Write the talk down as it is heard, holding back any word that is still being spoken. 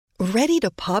Ready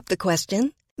to pop the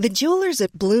question? The jewelers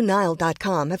at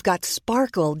BlueNile.com have got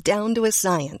sparkle down to a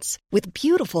science with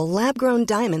beautiful lab-grown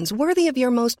diamonds worthy of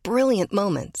your most brilliant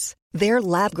moments. Their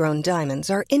lab-grown diamonds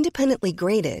are independently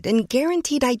graded and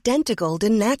guaranteed identical to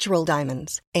natural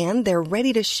diamonds, and they're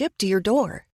ready to ship to your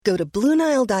door. Go to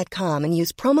BlueNile.com and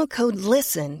use promo code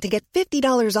LISTEN to get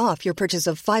 $50 off your purchase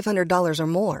of $500 or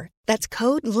more. That's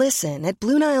code LISTEN at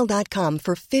BlueNile.com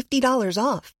for $50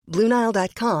 off.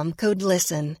 BlueNile.com, code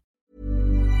LISTEN.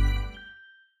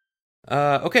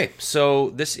 Okay, so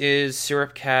this is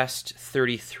Syrupcast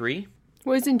 33.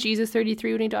 Wasn't Jesus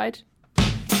 33 when he died?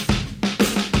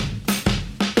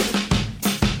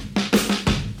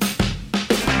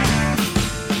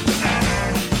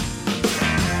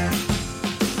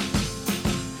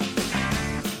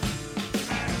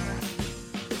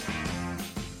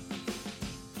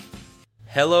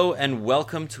 Hello and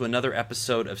welcome to another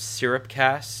episode of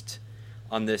Syrupcast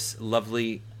on this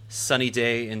lovely sunny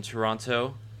day in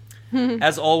Toronto.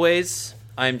 As always,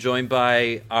 I'm joined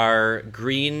by our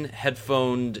green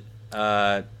headphoned,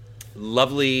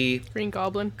 lovely Green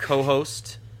Goblin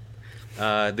co-host,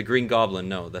 the Green Goblin.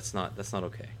 No, that's not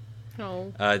okay.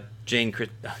 No. Jane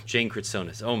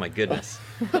Kritsonis. Oh my goodness.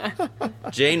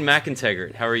 Jane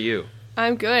McIntaggart, how are you?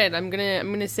 I'm good. I'm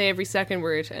gonna say every second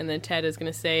word, and then Ted is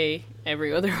gonna say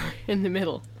every other word in the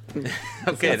middle.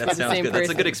 Okay, that sounds good. That's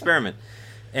a good experiment.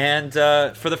 And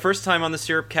for the first time on the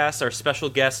Syrupcast, our special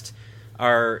guest,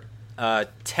 our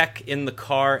tech in the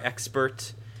car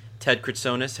expert, Ted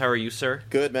Kritsonis. How are you, sir?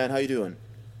 Good, man. How you doing?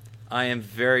 I am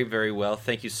very, very well.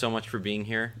 Thank you so much for being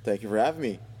here. Thank you for having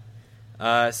me.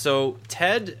 So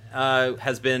Ted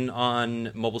has been on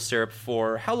Mobile Syrup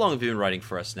for, how long have you been writing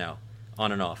for us now?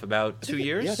 On and off? About 2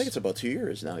 years? Yeah, I think it's about 2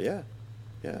 years now, yeah.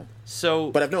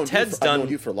 So, but I've known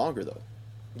you for longer, though.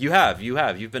 You have.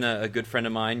 You've been a good friend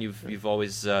of mine. You've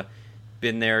always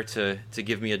been there to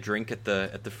give me a drink at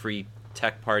the free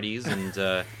tech parties,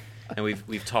 and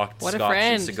we've talked what scotch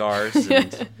and cigars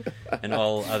and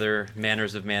all other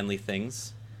manners of manly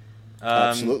things.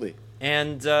 Absolutely.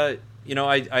 And I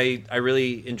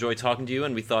really enjoy talking to you,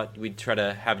 and we thought we'd try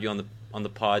to have you on the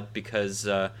pod because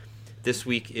this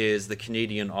week is the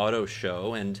Canadian Auto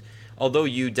Show, and although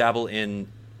you dabble in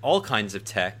all kinds of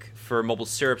tech, for Mobile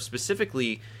Syrup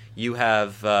specifically, you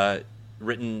have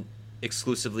written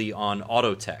exclusively on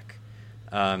auto tech.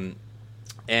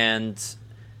 And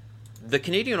the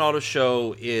Canadian Auto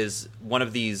Show is one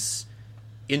of these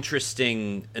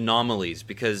interesting anomalies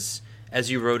because, as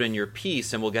you wrote in your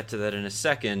piece, and we'll get to that in a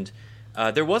second,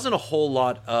 there wasn't a whole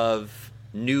lot of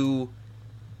new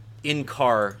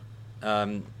in-car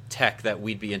tech that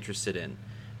we'd be interested in.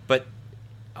 But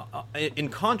in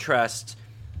contrast,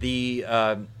 the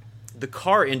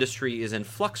car industry is in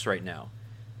flux right now.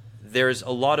 There's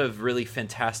a lot of really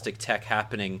fantastic tech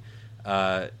happening,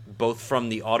 both from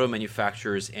the auto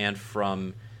manufacturers and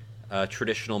from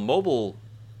traditional mobile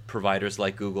providers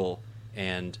like Google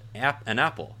and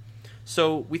Apple.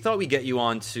 So we thought we'd get you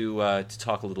on to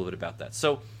talk a little bit about that.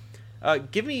 So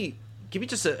give me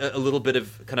just a little bit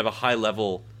of kind of a high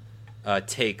level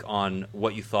take on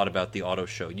what you thought about the auto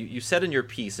show. You said in your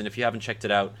piece, and if you haven't checked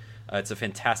it out, it's a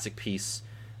fantastic piece.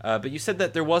 But you said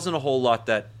that there wasn't a whole lot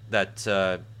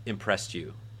that impressed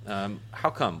you. How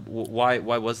come? Why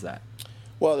was that?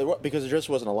 Well, because there just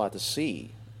wasn't a lot to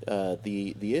see.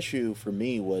 The issue for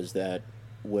me was that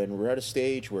when we're at a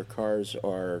stage where cars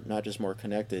are not just more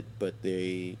connected, but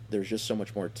there's just so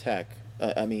much more tech.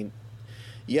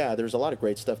 There's a lot of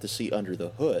great stuff to see under the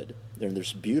hood.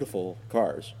 There's beautiful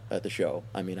cars at the show.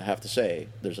 I mean, I have to say,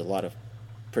 there's a lot of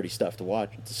pretty stuff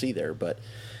to see there. But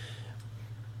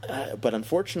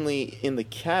unfortunately, in the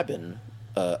cabin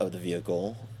of the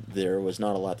vehicle, there was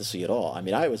not a lot to see at all. I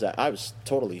mean, I was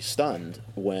totally stunned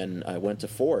when I went to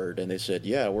Ford and they said,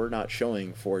 "Yeah, we're not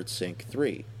showing Ford Sync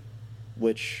 3,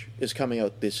 which is coming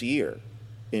out this year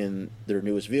in their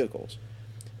newest vehicles,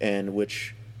 and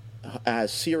which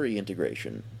has Siri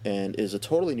integration and is a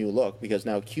totally new look because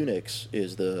now QNX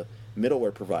is the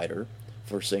middleware provider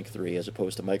for Sync 3 as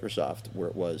opposed to Microsoft, where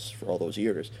it was for all those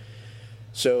years."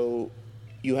 So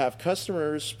you have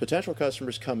potential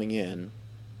customers coming in.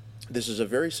 This is a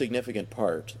very significant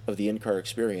part of the in-car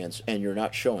experience, and you're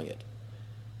not showing it.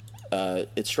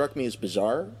 It struck me as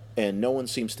bizarre, and no one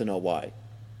seems to know why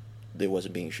it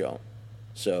wasn't being shown.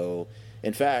 So,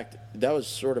 in fact, that was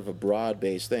sort of a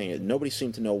broad-based thing. Nobody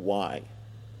seemed to know why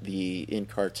the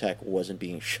in-car tech wasn't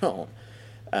being shown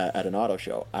at an auto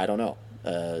show. I don't know.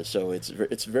 So it's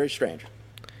very strange.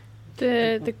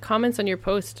 The comments on your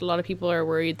post, a lot of people are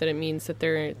worried that it means that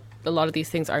a lot of these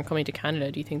things aren't coming to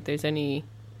Canada. Do you think there's any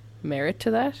merit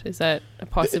to that? Is that a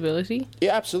possibility?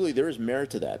 Yeah, absolutely. There is merit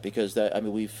to that because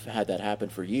we've had that happen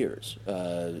for years.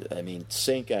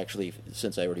 Sync actually,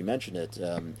 since I already mentioned it,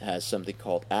 has something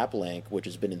called AppLink, which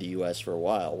has been in the U.S. for a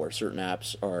while, where certain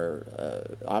apps are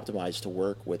optimized to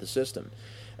work with the system.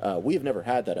 We have never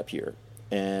had that up here,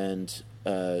 and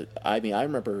I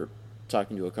remember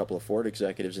talking to a couple of Ford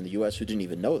executives in the U.S. who didn't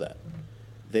even know that.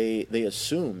 They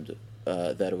assumed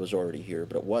that it was already here,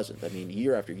 but it wasn't. I mean,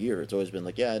 year after year, it's always been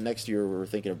like, yeah, next year we're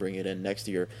thinking of bringing it in. Next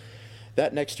year,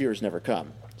 that next year has never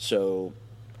come. So,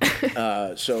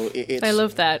 it's. I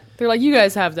love that. They're like, you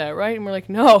guys have that, right? And we're like,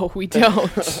 no, we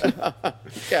don't.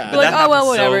 Yeah, we're like, oh well,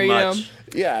 whatever, you know.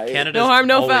 Yeah, Canada's no harm,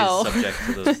 no always foul. subject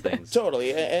to those things.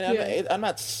 Totally, and I'm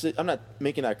not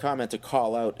making that comment to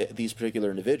call out these particular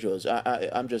individuals.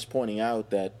 I'm just pointing out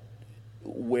that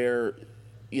where.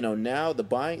 Now the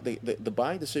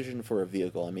buying decision for a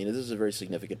vehicle, I mean, this is a very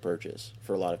significant purchase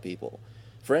for a lot of people,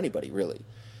 for anybody really.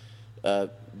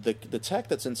 The tech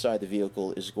that's inside the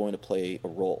vehicle is going to play a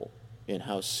role in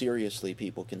how seriously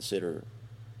people consider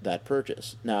that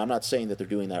purchase. Now, I'm not saying that they're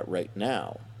doing that right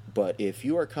now, but if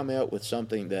you are coming out with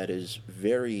something that is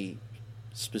very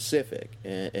specific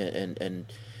and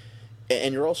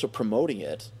you're also promoting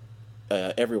it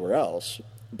everywhere else,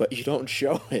 but you don't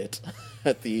show it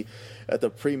at the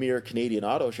premier Canadian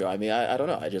auto show. I mean, I don't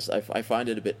know. I find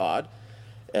it a bit odd,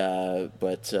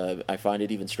 but I find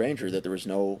it even stranger that there was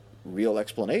no real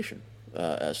explanation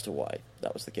as to why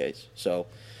that was the case. So,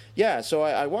 yeah. So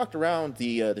I walked around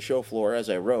the show floor as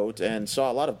I wrote and saw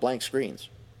a lot of blank screens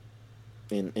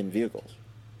in vehicles.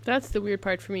 That's the weird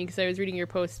part for me because I was reading your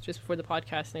post just before the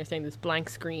podcast and they're saying there's blank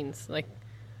screens.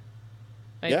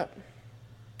 Yeah.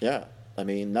 I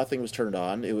mean, nothing was turned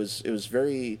on. It was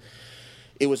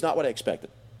not what I expected.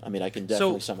 I mean, I can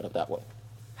definitely sum it up that way.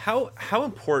 How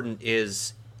important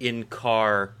is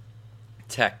in-car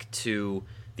tech to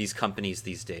these companies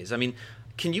these days? I mean,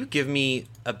 can you give me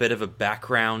a bit of a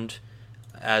background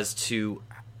as to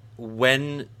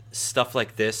when stuff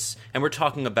like this, and we're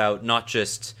talking about not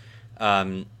just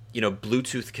Bluetooth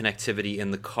connectivity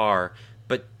in the car,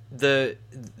 but the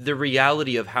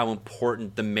reality of how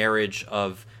important the marriage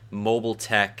of mobile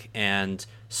tech and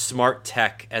smart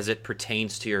tech as it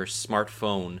pertains to your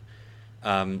smartphone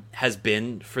has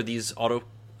been for these auto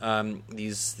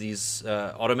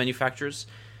manufacturers.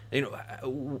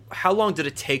 How long did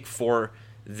it take for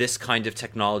this kind of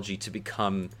technology to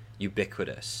become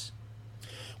ubiquitous?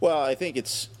 Well, I think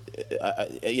it's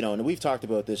and we've talked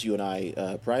about this, you and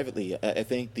I, privately. I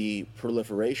think the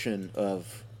proliferation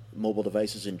of mobile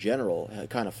devices in general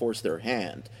kind of forced their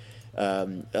hand.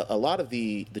 A lot of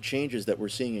the changes that we're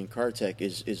seeing in car tech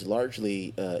is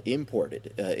largely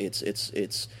imported.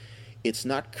 It's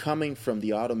not coming from the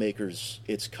automakers.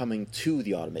 It's coming to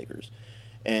the automakers,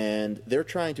 and they're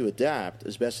trying to adapt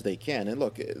as best as they can. And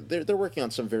look, they're working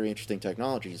on some very interesting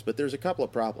technologies, but there's a couple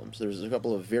of problems. There's a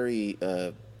couple of very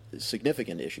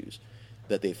significant issues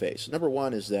that they face. Number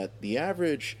one is that the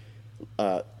average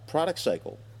product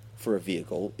cycle for a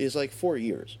vehicle is like 4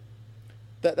 years.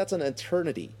 That's an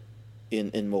eternity.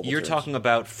 In mobile You're terms. talking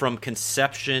about from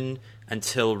conception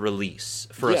until release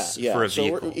for a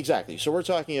vehicle. Exactly. So we're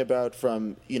talking about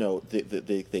from,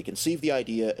 they conceive the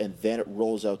idea and then it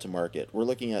rolls out to market. We're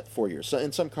looking at 4 years. So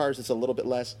in some cars it's a little bit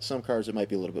less, some cars it might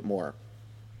be a little bit more.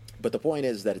 But the point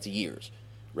is that it's years,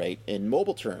 right? In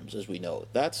mobile terms, as we know,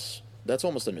 that's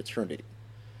almost an eternity.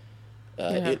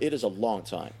 It is a long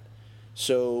time.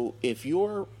 So if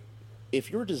you're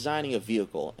designing a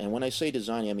vehicle, and when I say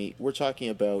designing, I mean we're talking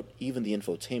about even the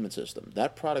infotainment system.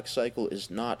 That product cycle is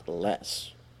not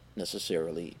less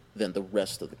necessarily than the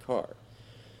rest of the car.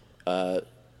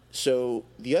 So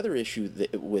the other issue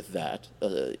with that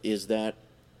is that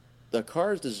the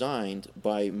car is designed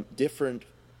by different,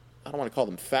 I don't want to call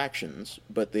them factions,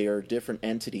 but they are different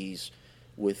entities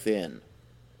within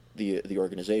the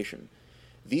organization.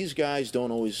 These guys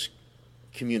don't always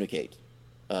communicate.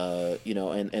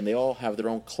 And they all have their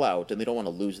own clout, and they don't want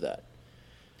to lose that.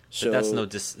 So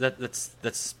but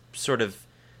that's sort of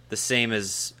the same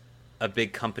as a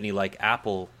big company like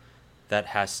Apple that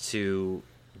has to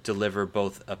deliver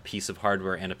both a piece of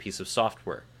hardware and a piece of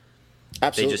software.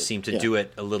 Absolutely. They just seem to do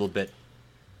it a little bit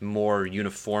more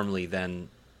uniformly than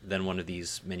one of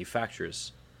these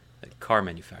manufacturers. Car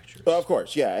manufacturers. Well, of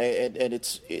course, yeah, and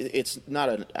it's not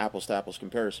an apples to apples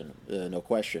comparison, no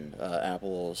question.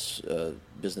 Apple's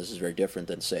business is very different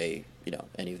than, say,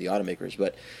 any of the automakers.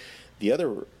 But the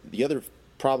other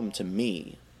problem to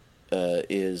me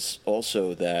is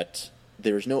also that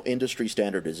there's no industry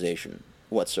standardization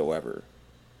whatsoever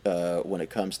when it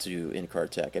comes to in-car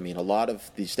tech. I mean, a lot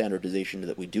of the standardization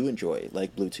that we do enjoy,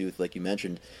 like Bluetooth, like you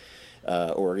mentioned,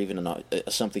 or even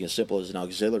something as simple as an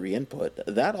auxiliary input,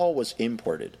 that all was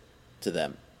imported to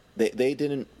them. They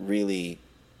didn't really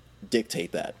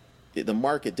dictate that. The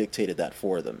market dictated that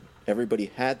for them.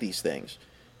 Everybody had these things,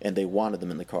 and they wanted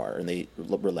them in the car, and they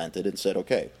relented and said,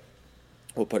 okay,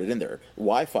 we'll put it in there.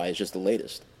 Wi-Fi is just the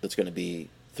latest that's going to be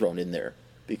thrown in there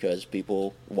because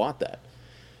people want that.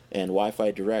 And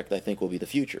Wi-Fi Direct, I think, will be the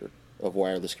future of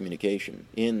wireless communication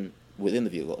within the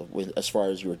vehicle, as far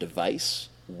as your device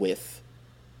with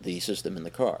the system in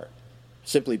the car,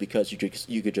 simply because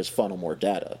you could just funnel more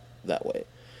data that way.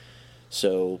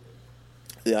 So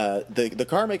the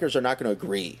car makers are not going to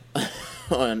agree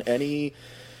on any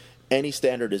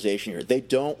standardization here. They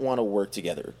don't want to work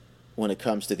together when it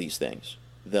comes to these things.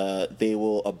 They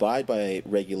will abide by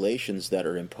regulations that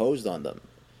are imposed on them,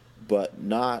 but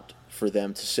not for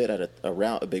them to sit at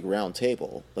a big round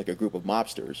table like a group of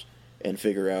mobsters and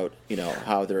figure out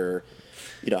how they're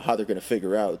going to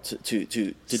figure out to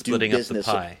do business.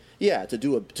 Up the pie.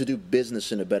 To do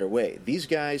business in a better way. These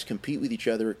guys compete with each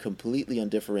other completely on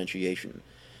differentiation,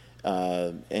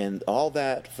 and all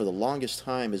that for the longest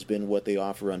time has been what they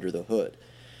offer under the hood.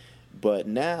 But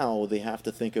now they have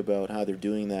to think about how they're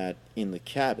doing that in the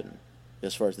cabin,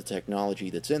 as far as the technology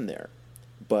that's in there.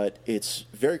 But it's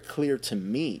very clear to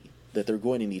me that they're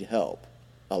going to need help,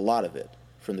 a lot of it,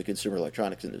 from the consumer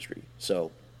electronics industry.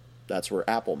 So that's where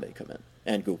Apple may come in,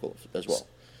 and Google as well.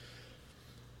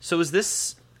 So is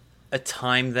this a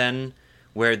time then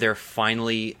where they're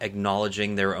finally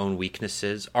acknowledging their own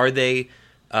weaknesses? Are they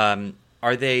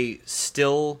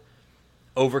still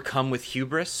overcome with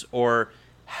hubris, or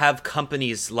have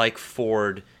companies like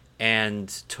Ford and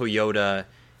Toyota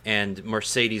and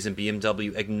Mercedes and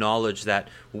BMW acknowledge that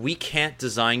we can't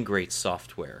design great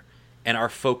software and our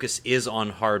focus is on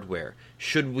hardware?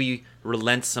 Should we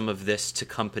relent some of this to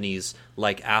companies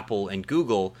like Apple and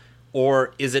Google?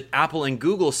 Or is it Apple and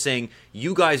Google saying,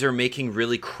 you guys are making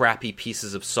really crappy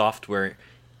pieces of software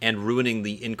and ruining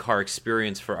the in-car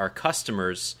experience for our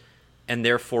customers, and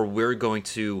therefore we're going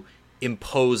to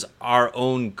impose our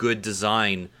own good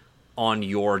design on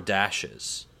your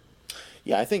dashes?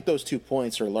 Yeah, I think those 2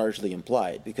 points are largely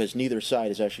implied because neither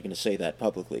side is actually going to say that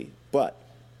publicly. But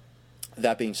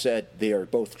that being said, they are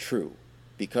both true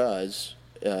because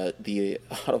the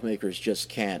automakers just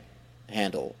can't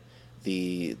handle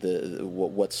they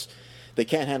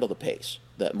can't handle the pace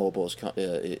that mobile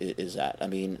is at. I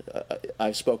mean,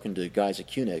 I've spoken to guys at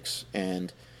QNX,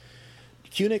 and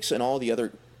QNX and all the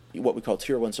other what we call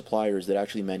tier 1 suppliers that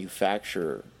actually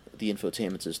manufacture the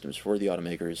infotainment systems for the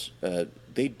automakers,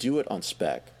 they do it on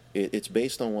spec. It's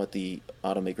based on what the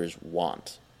automakers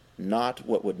want, not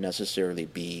what would necessarily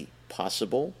be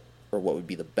possible or what would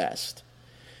be the best.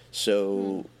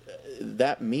 So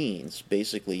that means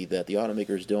basically that the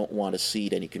automakers don't want to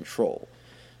cede any control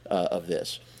of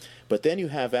this. But then you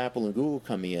have Apple and Google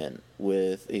coming in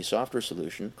with a software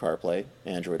solution, CarPlay,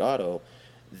 Android Auto,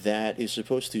 that is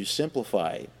supposed to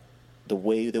simplify the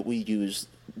way that we use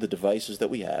the devices that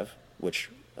we have, which,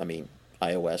 I mean,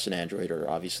 iOS and Android are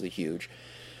obviously huge.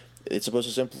 It's supposed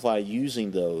to simplify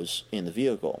using those in the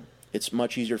vehicle. It's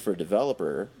much easier for a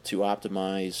developer to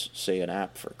optimize, say, an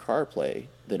app for CarPlay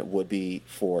than it would be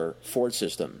for Ford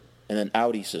system, and then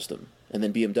Audi system, and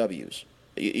then BMWs.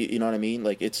 You know what I mean?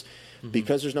 Like, it's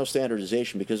because there's no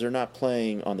standardization, because they're not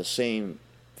playing on the same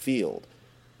field.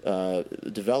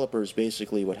 Developers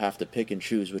basically would have to pick and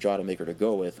choose which automaker to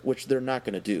go with, which they're not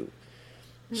going to do.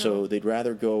 No. So they'd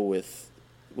rather go with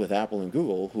Apple and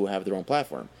Google, who have their own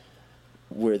platform.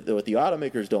 What the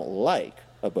automakers don't like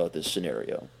about this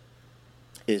scenario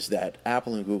is that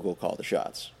Apple and Google call the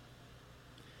shots.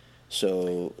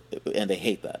 So, and they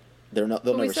hate that. They'll never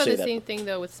say that. We saw the same thing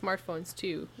though with smartphones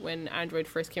too. When Android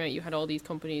first came out, you had all these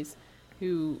companies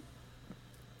who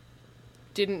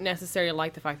didn't necessarily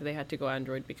like the fact that they had to go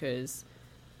Android because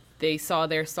they saw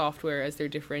their software as their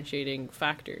differentiating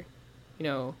factor. You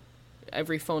know,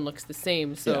 every phone looks the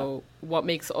same, so what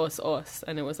makes us us?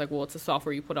 And it was like, well, it's the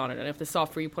software you put on it. And if the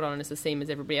software you put on it is the same as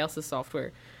everybody else's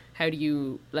software, how do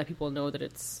you let people know that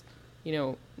it's, you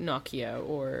know, Nokia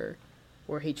or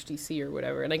HTC or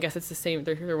whatever? And I guess it's the same.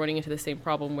 They're running into the same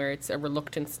problem where it's a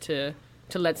reluctance to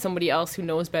let somebody else who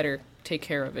knows better take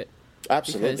care of it.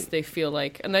 Absolutely. Because they feel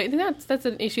like, and I think that's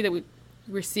an issue that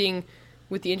we're seeing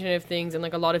with the Internet of Things and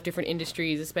like a lot of different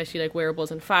industries, especially like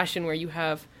wearables and fashion, where you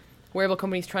have wearable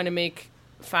companies trying to make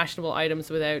fashionable items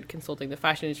without consulting the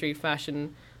fashion industry.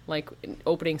 Fashion, like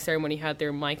opening ceremony had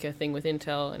their Mica thing with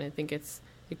Intel, and I think it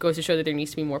goes to show that there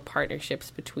needs to be more partnerships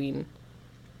between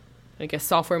I guess,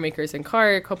 software makers and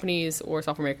car companies or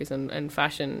software makers and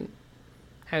fashion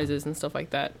houses and stuff like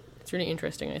that. It's really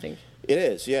interesting, I think. It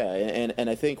is, yeah. And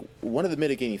I think one of the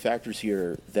mitigating factors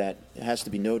here that has to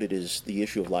be noted is the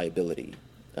issue of liability,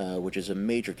 which is a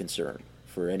major concern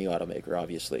for any automaker,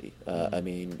 obviously. I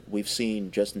mean, we've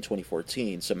seen just in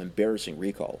 2014 some embarrassing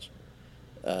recalls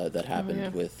that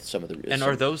happened with some of the... And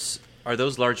are those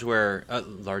largeware?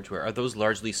 Are those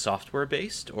largely software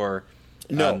based, or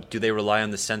no? Do they rely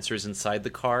on the sensors inside the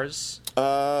cars?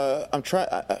 I'm trying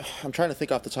to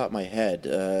think off the top of my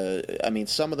head. I mean,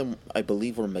 some of them I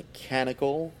believe were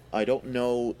mechanical. I don't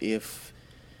know if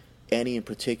any in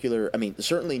particular. I mean,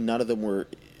 certainly none of them were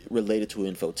related to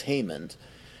infotainment.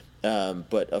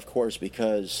 But of course,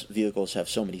 because vehicles have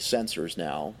so many sensors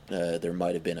now, there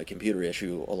might have been a computer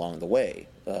issue along the way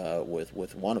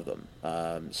with one of them.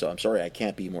 So I'm sorry, I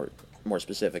can't be more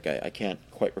specific. I can't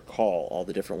quite recall all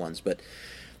the different ones, but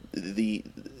the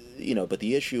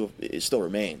issue still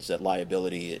remains that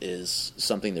liability is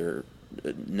something they're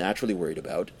naturally worried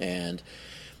about. And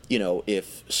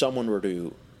if someone were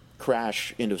to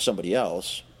crash into somebody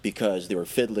else because they were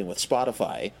fiddling with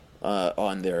Spotify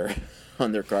on their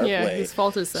CarPlay whose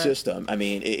fault is that? System. I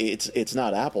mean, it's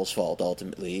not Apple's fault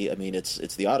ultimately. I mean, it's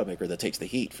the automaker that takes the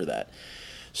heat for that.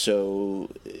 So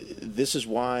this is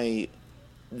why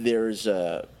there's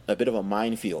a bit of a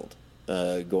minefield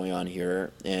going on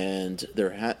here, and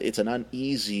it's an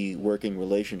uneasy working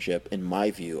relationship in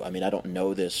my view. I mean, I don't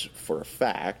know this for a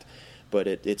fact, but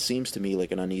it seems to me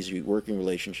like an uneasy working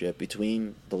relationship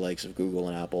between the likes of Google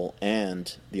and Apple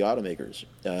and the automakers.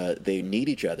 They need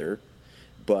each other.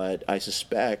 But I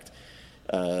suspect,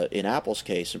 in Apple's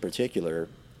case in particular,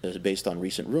 based on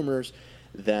recent rumors,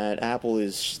 that Apple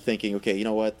is thinking, okay, you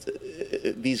know what,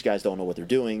 these guys don't know what they're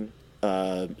doing.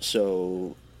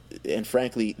 And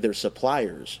frankly, their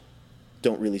suppliers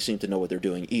don't really seem to know what they're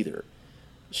doing either.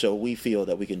 So we feel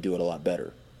that we can do it a lot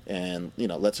better. And,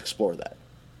 let's explore that.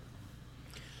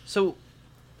 So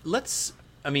let us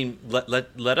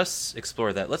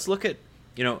explore that. Let's look at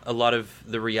a lot of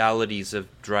the realities of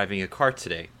driving a car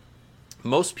today.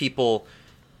 Most people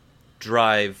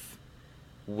drive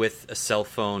with a cell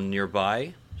phone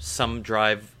nearby. Some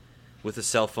drive with a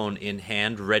cell phone in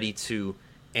hand, ready to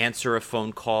answer a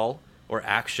phone call or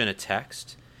action a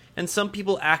text. And some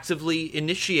people actively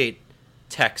initiate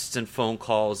texts and phone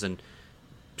calls and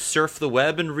surf the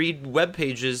web and read web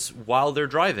pages while they're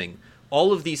driving.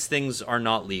 All of these things are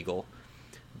not legal.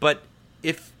 But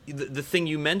if the thing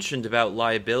you mentioned about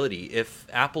liability, if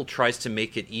Apple tries to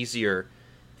make it easier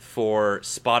for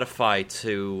Spotify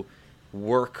to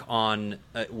work on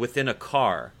within a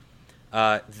car,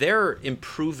 they're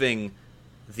improving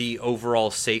the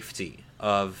overall safety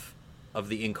of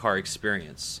the in-car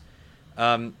experience.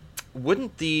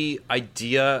 Wouldn't the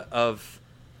idea of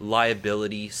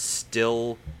liability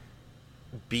still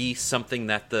be something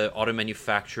that the auto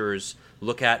manufacturers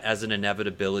look at as an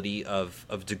inevitability of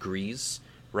degrees,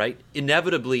 right?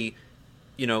 Inevitably,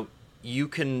 you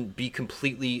can be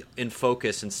completely in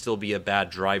focus and still be a bad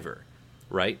driver,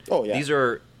 right? Oh, yeah.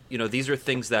 These are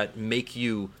things that make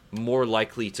you more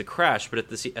likely to crash, but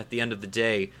at the end of the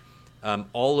day,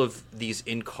 all of these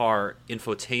in-car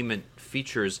infotainment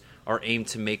features are aimed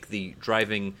to make the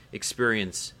driving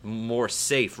experience more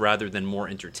safe rather than more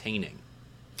entertaining.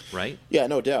 Right? Yeah,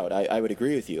 no doubt. I would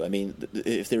agree with you. I mean,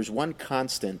 if there's one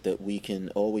constant that we can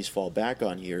always fall back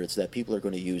on here, it's that people are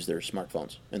going to use their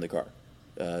smartphones in the car.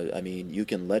 I mean, you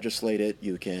can legislate it,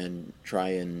 you can try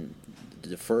and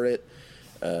defer it,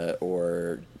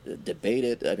 or debate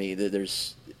it. I mean,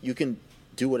 you can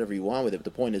do whatever you want with it, but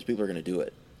the point is people are going to do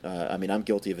it. I mean, I'm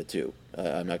guilty of it too.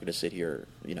 I'm not going to sit here,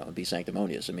 and be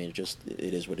sanctimonious. I mean,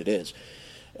 it is what it is.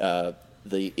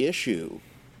 The issue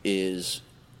is,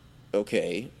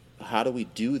 okay, how do we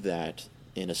do that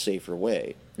in a safer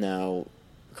way? Now,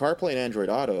 CarPlay and Android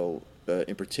Auto,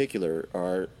 in particular,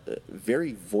 are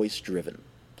very voice-driven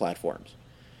platforms.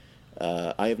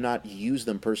 I have not used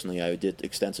them personally. I did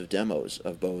extensive demos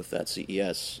of both at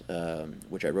CES,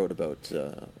 which I wrote about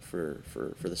for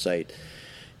the site.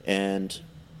 And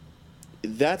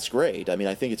that's great. I mean,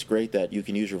 I think it's great that you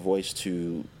can use your voice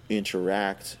to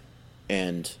interact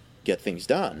and get things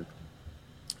done.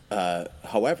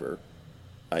 However,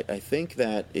 I think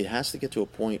that it has to get to a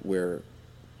point where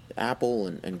Apple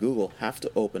and Google have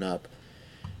to open up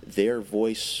their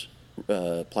voice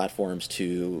platforms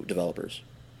to developers,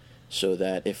 so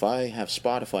that if I have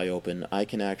Spotify open, I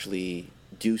can actually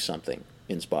do something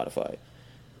in Spotify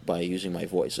by using my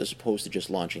voice, as opposed to just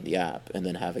launching the app and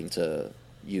then having to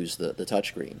use the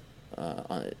touchscreen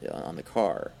on the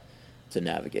car to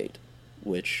navigate,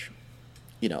 which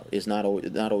is not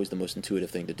always the most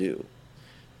intuitive thing to do,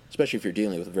 especially if you're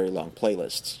dealing with very long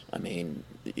playlists. I mean,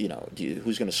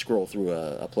 who's going to scroll through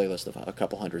a playlist of a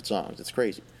couple hundred songs? It's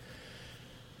crazy.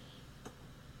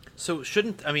 So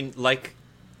like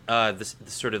this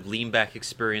sort of lean back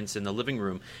experience in the living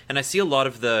room, and I see a lot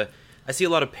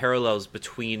of parallels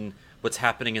between what's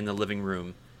happening in the living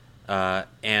room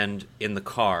and in the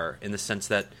car, in the sense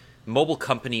that mobile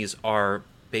companies are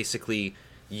basically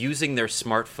using their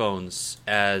smartphones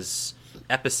as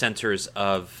epicenters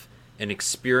of an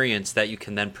experience that you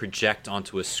can then project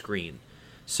onto a screen.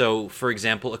 So, for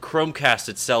example, a Chromecast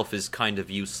itself is kind of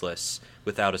useless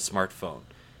without a smartphone.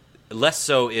 Less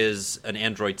so is an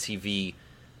Android TV,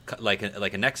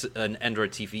 an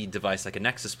Android TV device like a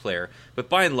Nexus player. But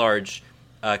by and large,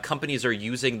 companies are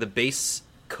using the base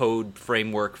code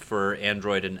framework for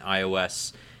Android and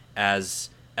iOS as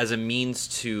a means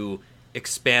to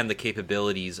expand the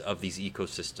capabilities of these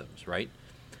ecosystems, right?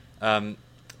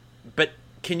 But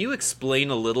can you explain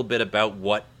a little bit about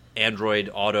what Android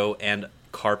Auto and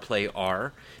CarPlay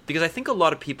are? Because I think a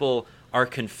lot of people are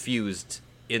confused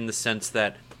in the sense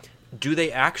that, do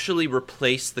they actually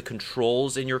replace the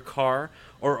controls in your car,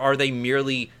 or are they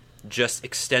merely just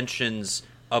extensions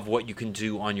of what you can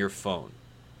do on your phone?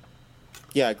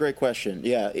 Yeah, great question.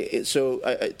 Yeah, so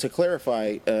to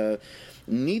clarify,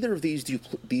 neither of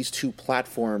these two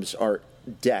platforms are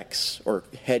decks or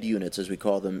head units, as we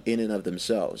call them, in and of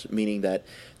themselves, meaning that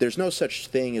there's no such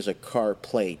thing as a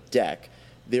CarPlay deck.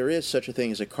 There is such a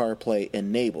thing as a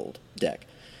CarPlay-enabled deck.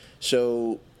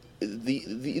 So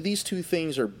these two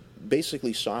things are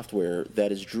basically software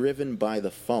that is driven by the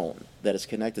phone that is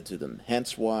connected to them,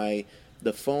 hence why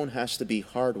the phone has to be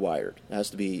hardwired. It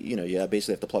has to be, you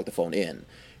basically have to plug the phone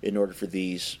in order for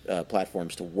these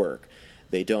platforms to work.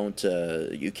 They don't,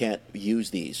 you can't use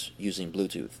these using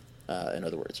Bluetooth, in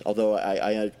other words. Although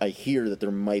I hear that there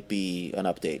might be an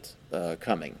update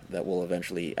coming that will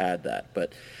eventually add that.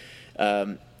 But,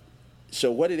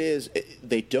 so what it is,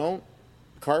 they don't,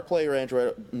 CarPlay or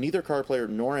Android, neither CarPlay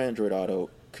nor Android Auto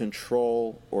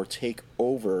control or take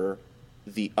over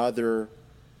the other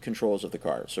controls of the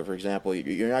car. So, for example,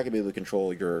 you're not going to be able to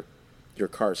control your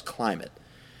car's climate,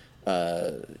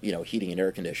 heating and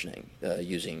air conditioning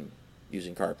using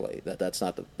CarPlay. That's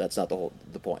not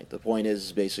the point. The point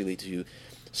is basically to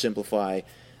simplify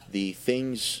the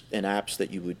things and apps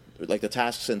that you would, like the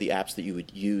tasks and the apps that you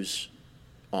would use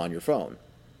on your phone.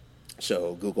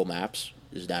 So Google Maps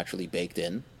is naturally baked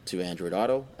in to Android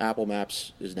Auto. Apple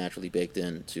Maps is naturally baked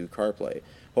in to CarPlay.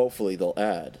 Hopefully they'll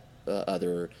add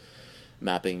other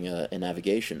mapping and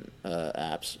navigation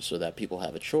apps so that people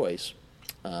have a choice,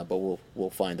 but we'll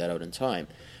find that out in time.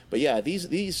 But yeah, this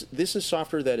is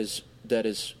software that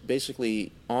is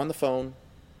basically on the phone.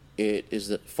 It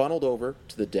is funneled over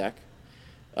to the deck.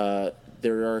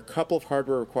 There are a couple of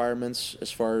hardware requirements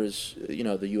as far as the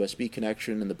USB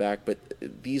connection in the back, but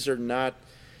these are not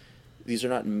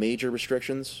major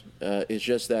restrictions. It's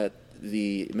just that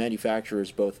the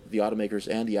manufacturers, both the automakers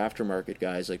and the aftermarket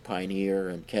guys like Pioneer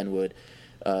and Kenwood,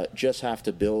 just have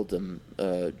to build them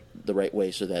the right way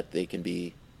so that they can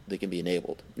be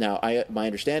enabled. Now, my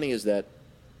understanding is that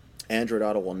Android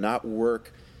Auto will not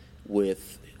work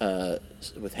with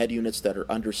head units that are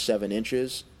under 7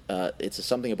 inches. It's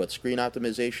something about screen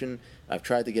optimization. I've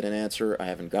tried to get an answer. I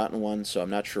haven't gotten one, so I'm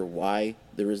not sure why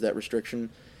there is that restriction.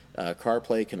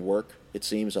 CarPlay can work, it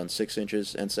seems, on 6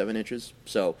 inches and 7 inches.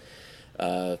 So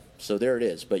there it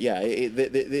is. But yeah,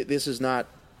 this is not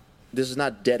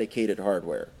dedicated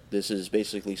hardware. This is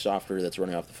basically software that's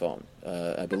running off the phone.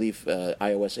 I believe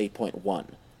iOS 8.1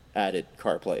 added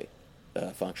CarPlay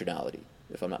functionality,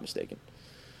 if I'm not mistaken.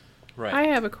 Right. I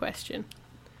have a question.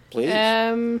 Please.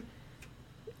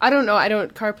 I don't know.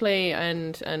 CarPlay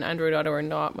and Android Auto are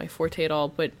not my forte at all.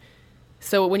 But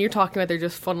so when you're talking about they're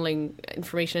just funneling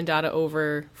information and data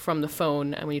over from the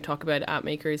phone, and when you talk about app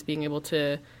makers being able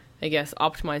to, I guess,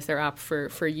 optimize their app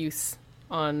for use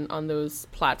on those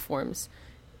platforms,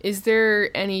 is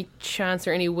there any chance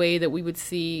or any way that we would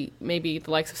see maybe the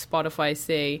likes of Spotify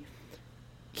say,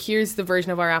 here's the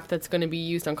version of our app that's going to be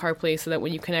used on CarPlay, so that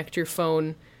when you connect your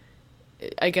phone,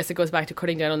 I guess it goes back to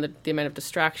cutting down on the amount of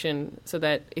distraction, so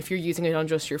that if you're using it on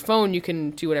just your phone, you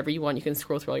can do whatever you want. You can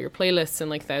scroll through all your playlists and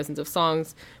like thousands of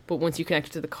songs, but once you connect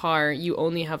it to the car, you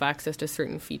only have access to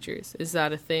certain features. Is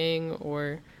that a thing,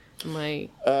 or am I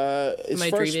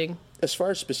dreaming? As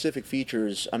far as specific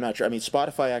features, I'm not sure. I mean,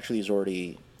 Spotify actually is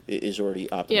already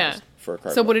optimized for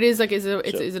CarPlay. So what it is, like, is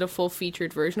it a full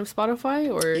featured version of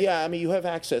Spotify, or? Yeah, I mean, you have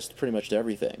access to pretty much to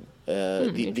everything.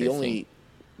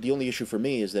 The only issue for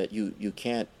me is that you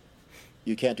can't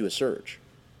do a search.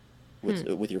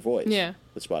 with your voice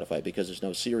with Spotify, because there's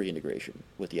no Siri integration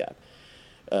with the app.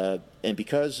 And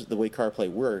because the way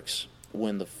CarPlay works,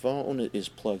 when the phone is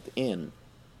plugged in,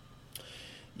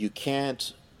 you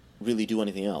can't really do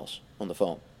anything else on the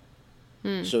phone.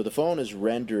 So the phone is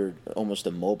rendered almost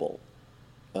immobile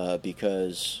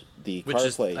because the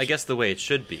CarPlay... is, I guess, the way it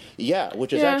should be. Yeah,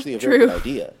 which is actually a very good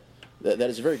idea. That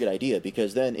is a very good idea,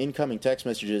 because then incoming text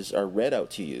messages are read out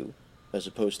to you, as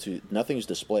opposed to nothing's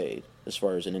displayed as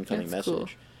far as an incoming message. Cool.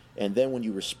 And then when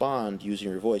you respond using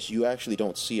your voice, you actually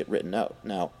don't see it written out.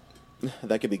 Now,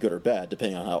 that could be good or bad,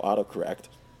 depending on how autocorrect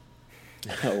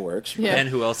works. And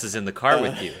who else is in the car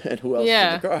with you. And who else is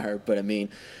in the car. But I mean,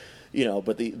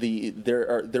 but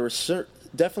there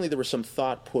was some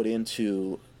thought put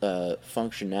into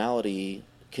functionality,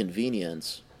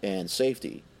 convenience, and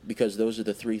safety, because those are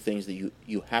the three things that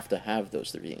you have to have.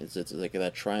 Those three things. It's like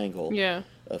that triangle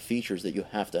of features that you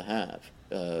have to have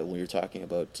when you're talking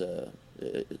about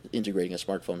integrating a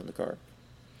smartphone in the car.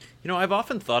 I've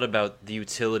often thought about the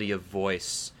utility of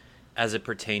voice as it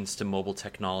pertains to mobile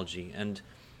technology, and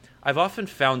I've often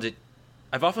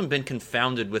been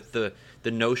confounded with the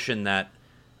notion that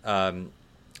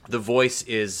the voice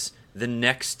is the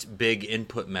next big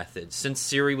input method. Since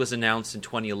Siri was announced in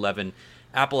 2011,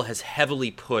 Apple has heavily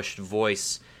pushed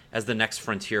voice as the next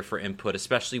frontier for input,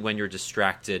 especially when you're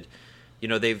distracted.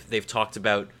 They've talked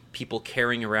about people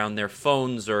carrying around their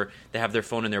phones, or they have their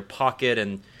phone in their pocket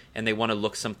and they want to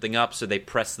look something up, so they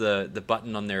press the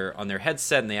button on their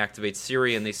headset and they activate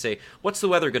Siri and they say, "What's the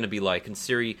weather going to be like?" And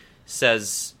Siri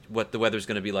says what the weather's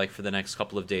going to be like for the next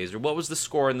couple of days, or what was the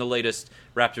score in the latest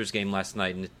Raptors game last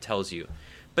night, and it tells you.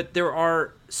 But there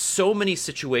are so many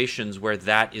situations where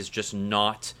that is just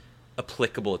not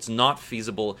applicable. It's not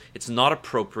feasible. It's not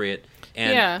appropriate,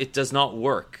 and it does not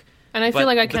work. And I feel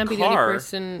like I can't be the only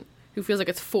person who feels like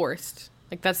it's forced.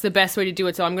 Like, that's the best way to do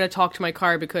it, so I'm going to talk to my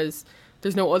car because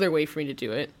there's no other way for me to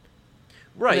do it.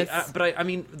 Right, but I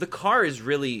mean, the car is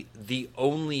really the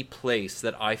only place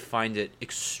that I find it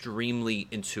extremely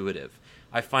intuitive.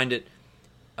 I find it,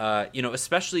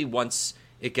 especially once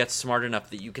it gets smart enough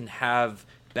that you can have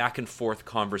back and forth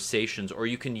conversations, or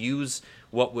you can use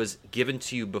what was given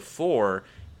to you before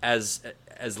as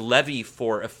levy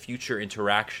for a future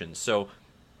interaction. So,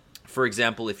 for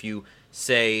example, if you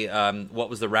say, what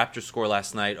was the Raptors score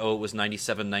last night? Oh, it was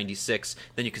 97-96.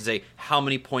 Then you can say, how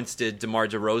many points did DeMar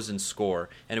DeRozan score?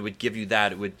 And it would give you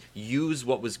that. It would use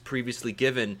what was previously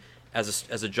given as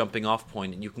a jumping off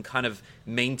point, and you can kind of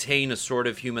maintain a sort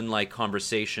of human-like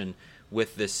conversation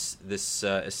with this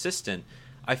assistant.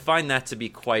 I find that to be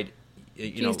quite,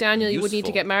 Jeez, Daniel, useful. You wouldn't need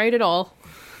to get married at all.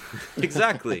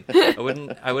 Exactly. I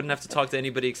wouldn't have to talk to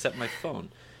anybody except my phone.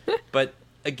 But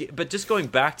just going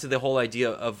back to the whole idea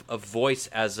of voice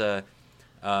as an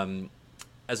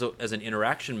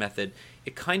interaction method,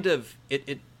 it kind of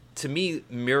it to me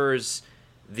mirrors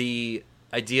the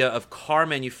idea of car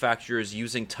manufacturers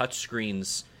using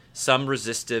touchscreens, some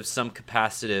resistive, some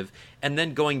capacitive, and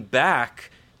then going back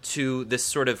to this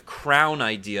sort of crown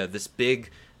idea, this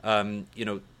big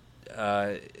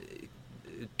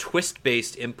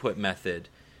twist-based input method,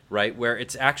 right, where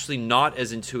it's actually not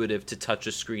as intuitive to touch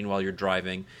a screen while you're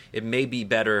driving. It may be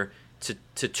better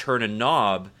to turn a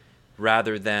knob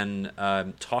rather than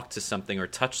talk to something or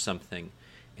touch something.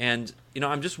 And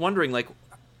I'm just wondering, like,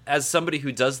 as somebody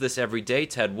who does this every day,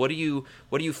 Ted, what do you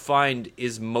find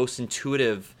is most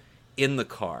intuitive in the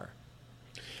car?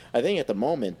 I think at the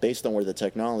moment, based on where the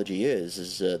technology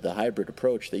is the hybrid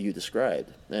approach that you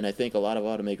described, and I think a lot of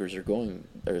automakers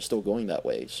are still going that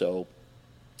way. So,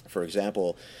 for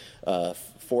example,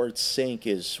 Ford Sync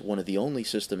is one of the only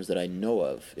systems that I know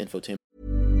of, infotainment.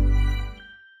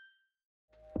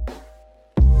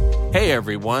 Hey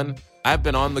everyone, I've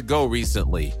been on the go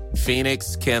recently.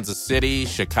 Phoenix, Kansas City,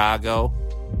 Chicago.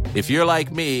 If you're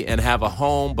like me and have a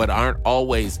home but aren't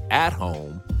always at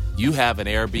home, you have an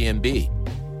Airbnb.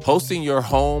 Hosting your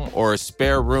home or a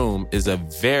spare room is a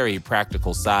very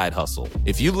practical side hustle.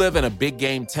 If you live in a big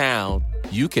game town,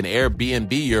 you can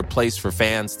Airbnb your place for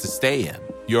fans to stay in.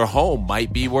 Your home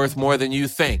might be worth more than you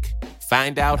think.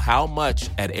 Find out how much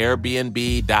at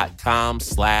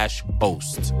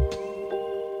airbnb.com/host.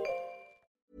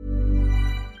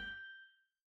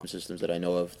 Systems that I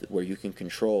know of where you can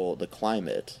control the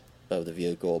climate of the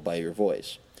vehicle by your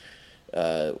voice.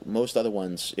 Most other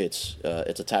ones, it's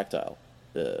a tactile.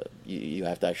 You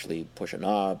have to actually push a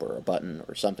knob or a button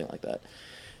or something like that.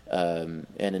 And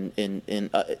in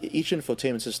each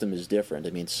infotainment system is different. I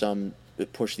mean, some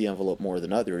push the envelope more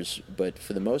than others, but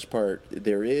for the most part,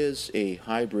 there is a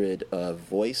hybrid of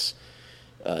voice,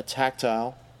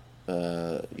 tactile,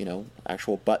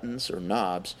 actual buttons or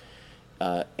knobs,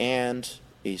 and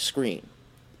a screen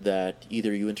that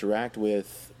either you interact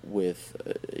with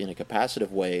in a capacitive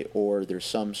way, or there's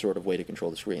some sort of way to control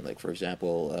the screen. Like, for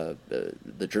example,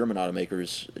 the German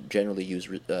automakers generally use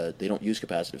they don't use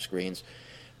capacitive screens.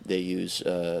 They use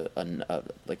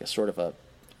like a sort of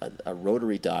a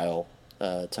rotary dial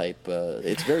type.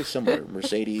 It's very similar.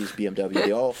 Mercedes, BMW,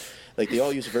 they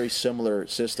all use a very similar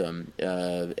system,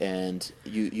 and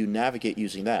you navigate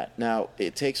using that. Now,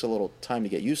 it takes a little time to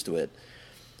get used to it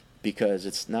because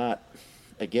it's not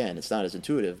as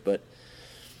intuitive, but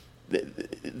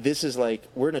this is like,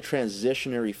 we're in a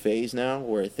transitionary phase now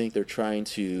where I think they're trying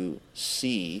to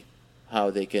see how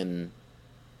they can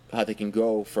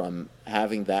go from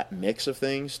having that mix of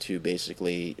things to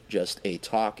basically just a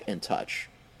talk and touch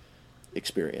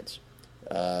experience.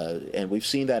 And we've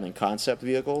seen that in concept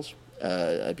vehicles.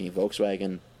 I mean,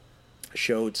 Volkswagen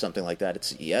showed something like that at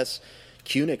CES.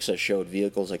 Koenigs has showed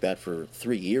vehicles like that for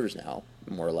 3 years now,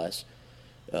 more or less,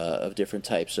 of different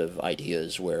types of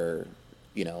ideas where,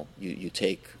 you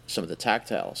take some of the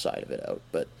tactile side of it out.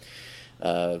 But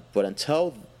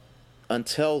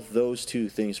until those two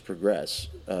things progress,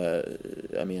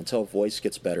 until voice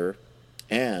gets better,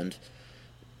 and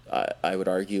I would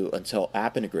argue until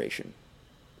app integration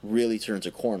really turns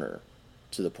a corner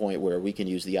to the point where we can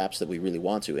use the apps that we really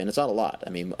want to. And it's not a lot. I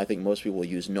mean, I think most people will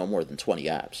use no more than 20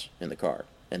 apps in the car,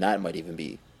 and that might even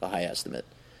be a high estimate.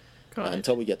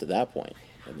 Until we get to that point,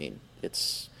 I mean,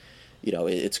 it's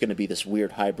going to be this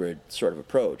weird hybrid sort of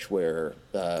approach where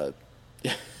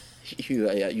you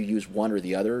use one or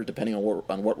the other depending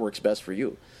on what works best for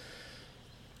you.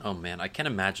 Oh man, I can't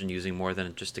imagine using more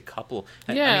than just a couple.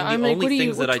 Yeah, I mean, the only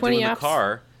things that I do in apps? the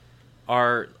car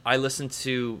are I listen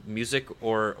to music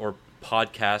or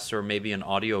podcasts or maybe an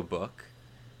audiobook,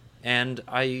 and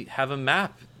I have a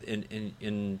map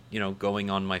in going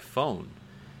on my phone.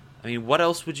 I mean, what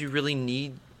else would you really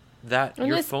need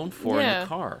your phone for in the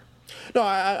car? No,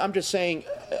 I'm just saying,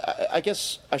 I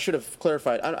guess I should have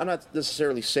clarified. I'm not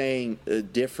necessarily saying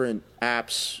different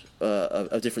apps,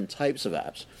 of different types of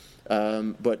apps,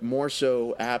 but more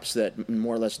so apps that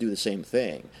more or less do the same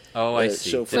thing. Oh, I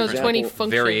see. So for example, 20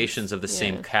 functions. Variations of the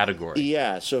same category.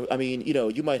 Yeah, so, I mean,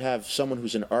 you might have someone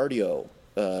who's an Rdio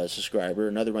subscriber,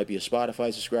 another might be a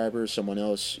Spotify subscriber, someone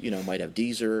else, might have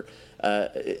Deezer.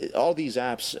 All these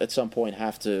apps at some point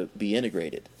have to be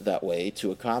integrated that way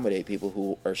to accommodate people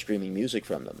who are streaming music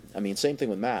from them. I mean, same thing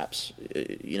with maps.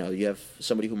 You have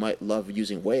somebody who might love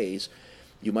using Waze.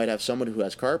 You might have someone who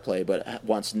has CarPlay but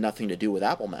wants nothing to do with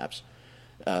Apple Maps.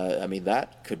 I mean,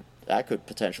 that could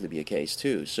potentially be a case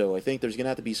too. So I think there's going to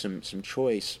have to be some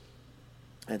choice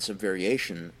and some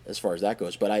variation as far as that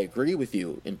goes. But I agree with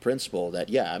you in principle that,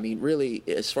 yeah, I mean, really,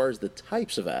 as far as the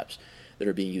types of apps that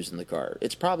are being used in the car,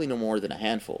 it's probably no more than a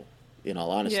handful, in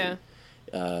all honesty.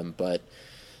 Yeah. But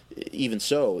even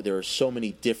so, there are so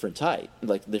many different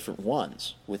different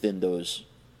ones within those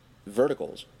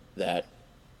verticals that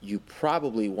you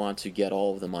probably want to get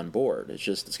all of them on board. It's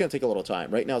going to take a little time.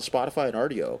 Right now, Spotify and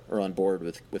Rdio are on board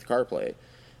with CarPlay,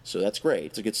 so that's great.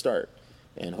 It's a good start.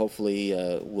 And hopefully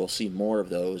we'll see more of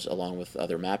those along with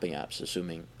other mapping apps,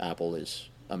 assuming Apple is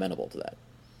amenable to that.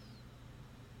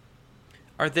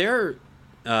 Are there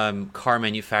car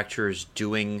manufacturers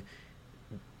doing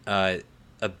a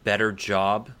better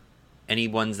job? Any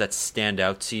ones that stand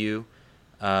out to you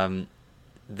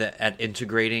at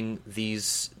integrating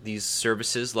these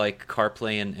services like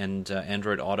CarPlay and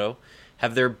Android Auto?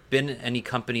 Have there been any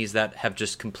companies that have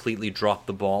just completely dropped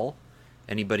the ball?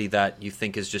 Anybody that you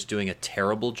think is just doing a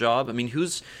terrible job? I mean,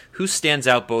 who stands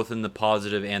out both in the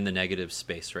positive and the negative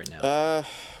space right now?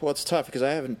 Well, it's tough because I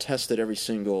haven't tested every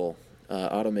single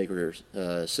automaker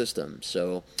system,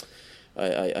 so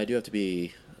I do have to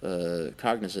be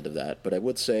cognizant of that. But I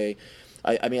would say,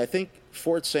 I think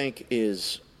Ford Sync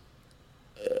is,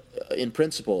 in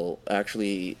principle,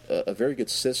 actually a very good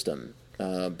system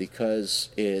because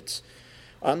it's,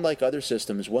 unlike other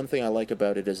systems, one thing I like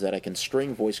about it is that I can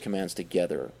string voice commands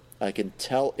together. I can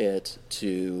tell it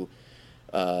to,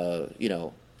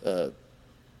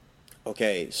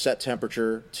 okay, set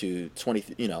temperature to 20,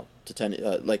 to 10,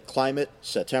 like climate,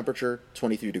 set temperature,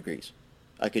 23 degrees.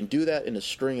 I can do that in a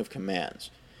string of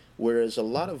commands, whereas a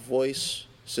lot of voice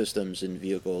systems in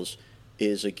vehicles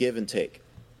is a give and take.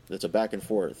 It's a back and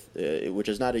forth, which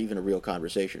is not even a real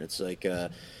conversation. It's like,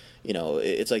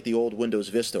 it's like the old Windows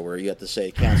Vista where you have to say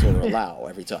cancel or allow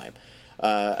every time.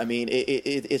 I mean,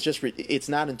 it's just, it's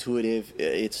not intuitive.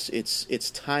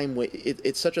 It's time.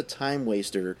 It's such a time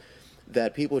waster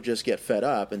that people just get fed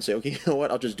up and say, okay, you know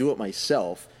what? I'll just do it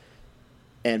myself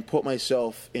and put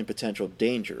myself in potential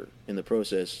danger in the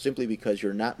process simply because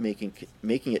you're not making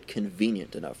it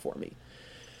convenient enough for me.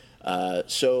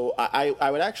 So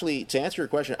I would actually, to answer your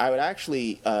question, I would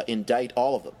actually indict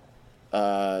all of them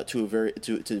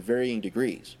to varying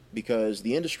degrees, because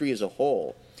the industry as a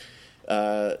whole,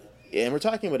 and we're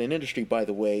talking about an industry, by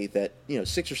the way, that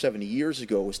 6 or 7 years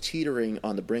ago was teetering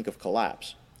on the brink of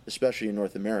collapse, especially in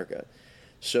North America.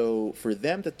 So for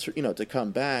them to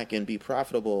come back and be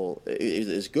profitable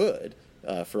is good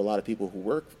for a lot of people who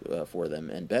work for them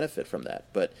and benefit from that.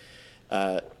 But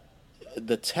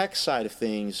the tech side of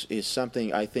things is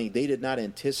something I think they did not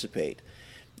anticipate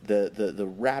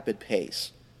the rapid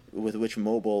pace with which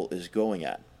mobile is going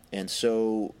at. And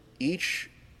so each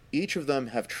of them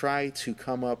have tried to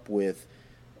come up with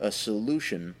a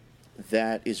solution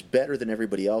that is better than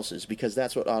everybody else's, because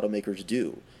that's what automakers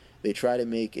do. They try to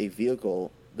make a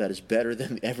vehicle that is better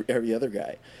than every other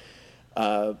guy.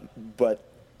 But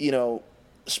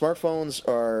smartphones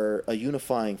are a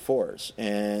unifying force,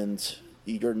 and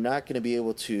you're not going to be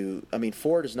able to... I mean,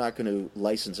 Ford is not going to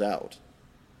license out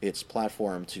its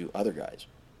platform to other guys.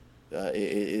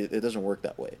 It doesn't work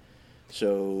that way.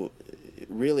 So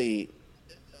really,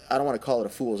 I don't want to call it a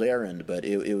fool's errand, but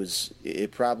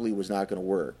it probably was not going to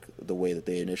work the way that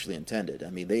they initially intended.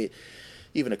 I mean,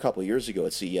 even a couple of years ago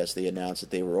at CES, they announced that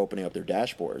they were opening up their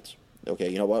dashboards. Okay,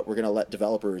 you know what? We're going to let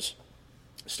developers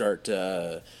start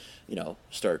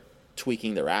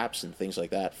tweaking their apps and things like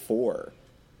that for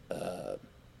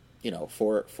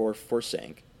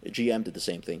sync. GM did the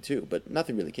same thing too, but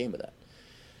nothing really came of that.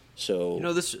 So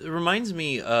this reminds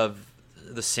me of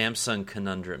the Samsung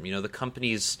conundrum. The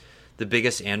company's the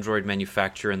biggest Android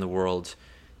manufacturer in the world.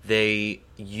 They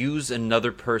use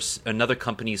another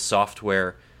company's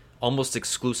software almost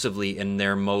exclusively in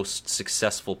their most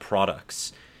successful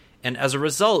products. And as a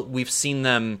result, we've seen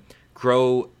them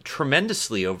grow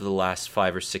tremendously over the last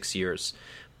 5 or 6 years.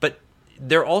 But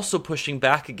they're also pushing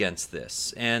back against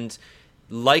this. And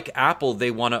like Apple, they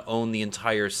want to own the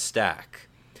entire stack.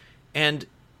 And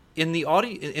in the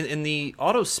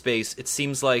auto space, it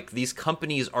seems like these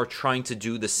companies are trying to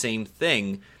do the same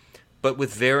thing, but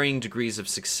with varying degrees of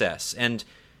success. And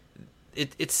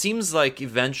it seems like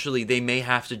eventually they may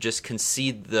have to just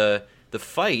concede the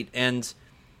fight and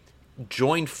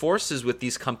join forces with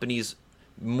these companies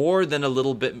more than a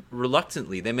little bit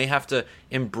reluctantly. They may have to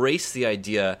embrace the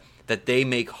idea that they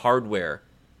make hardware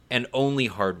and only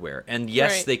hardware. And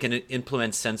yes, right, they can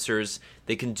implement sensors.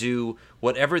 They can do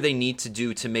whatever they need to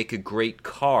do to make a great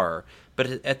car.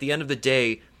 But at the end of the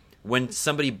day, when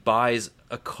somebody buys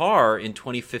a car in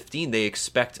 2015, they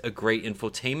expect a great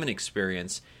infotainment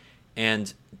experience.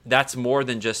 And that's more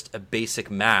than just a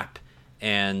basic map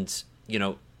and,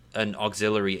 an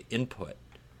auxiliary input.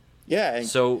 Yeah.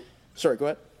 So, sorry, go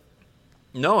ahead.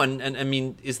 No, and I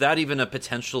mean, is that even a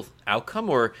potential outcome,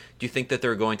 or do you think that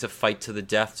they're going to fight to the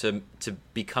death to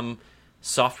become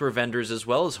software vendors as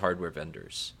well as hardware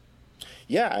vendors?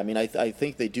 Yeah, I mean, I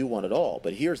think they do want it all,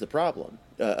 but here's the problem.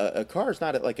 A car is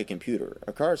not like a computer.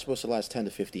 A car is supposed to last 10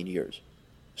 to 15 years.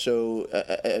 So,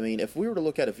 I mean, if we were to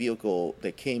look at a vehicle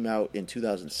that came out in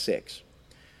 2006,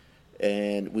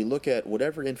 and we look at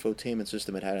whatever infotainment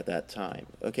system it had at that time,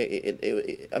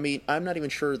 okay, I mean, I'm not even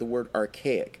sure the word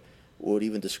archaic would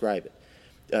even describe it.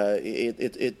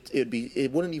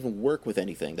 It wouldn't even work with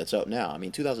anything that's out now. I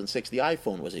mean, 2006, the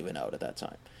iPhone was even out at that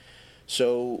time.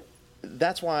 So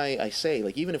that's why I say,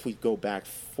 like, even if we go back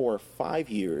 4 or 5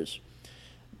 years,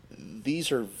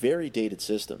 these are very dated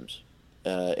systems.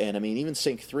 And I mean, even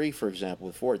Sync 3, for example,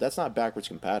 with Ford, that's not backwards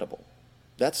compatible.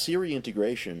 That Siri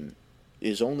integration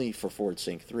is only for Ford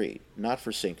Sync 3, not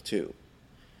for Sync 2.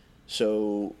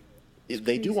 So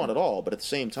they do want it all, but at the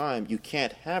same time, you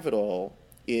can't have it all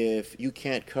if you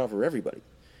can't cover everybody.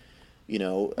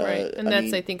 Right, and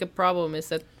I think a problem is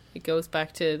that it goes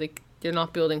back to they're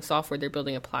not building software; they're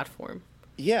building a platform.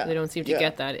 Yeah, they don't seem to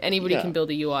get that. Anybody can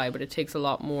build a UI, but it takes a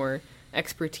lot more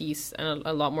expertise and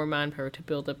a lot more manpower to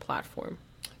build a platform.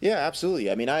 Yeah,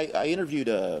 absolutely. I mean, I interviewed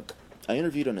an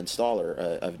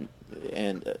installer,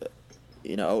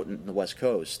 out in the West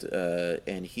Coast,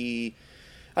 and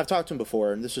I've talked to him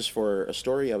before, and this is for a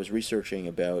story I was researching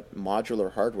about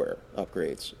modular hardware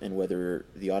upgrades and whether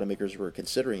the automakers were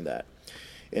considering that.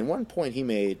 And one point he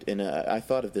made, and I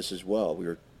thought of this as well, we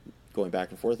were going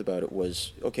back and forth about it,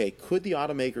 was, okay, could the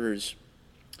automakers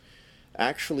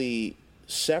actually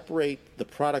separate the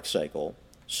product cycle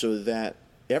so that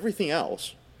everything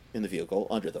else in the vehicle,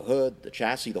 under the hood, the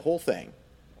chassis, the whole thing,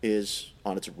 is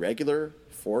on its regular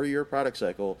 4-year product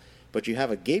cycle, but you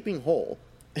have a gaping hole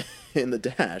in the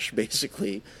dash,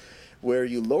 basically, where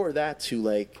you lower that to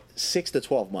like 6 to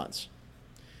 12 months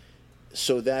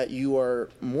so that you are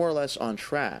more or less on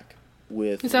track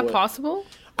with... Is that possible?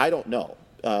 I don't know.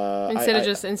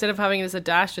 Instead of having it as a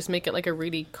dash, just make it like a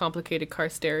really complicated car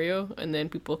stereo, and then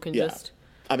people can just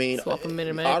swap them in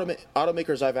and out.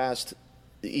 Automakers I've asked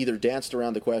either danced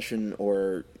around the question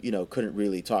or couldn't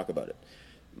really talk about it.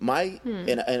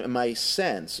 And my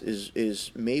sense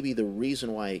is maybe the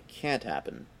reason why it can't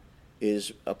happen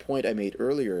is a point I made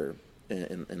earlier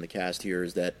in the cast here,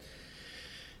 is that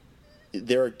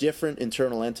there are different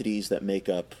internal entities that make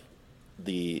up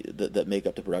the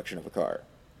production of a car,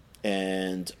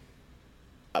 and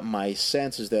my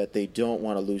sense is that they don't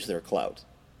want to lose their clout.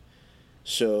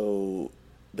 So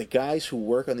the guys who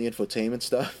work on the infotainment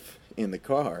stuff in the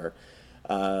car,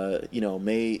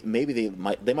 maybe they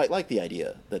might like the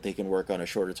idea that they can work on a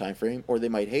shorter time frame, or they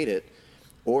might hate it,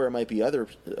 or it might be other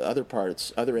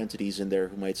entities in there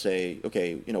who might say,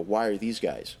 okay, why are these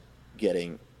guys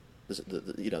getting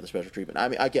the special treatment? I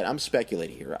mean, again, I'm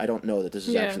speculating here. I don't know that this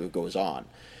is actually what goes on,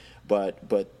 but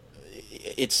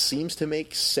it seems to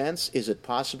make sense. Is it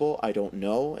possible? I don't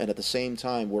know. And at the same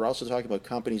time, we're also talking about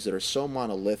companies that are so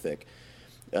monolithic.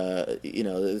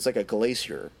 It's like a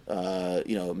glacier,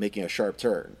 making a sharp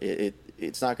turn.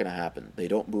 It's not going to happen. They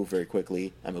don't move very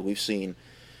quickly. I mean, we've seen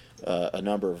a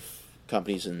number of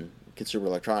companies in consumer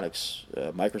electronics.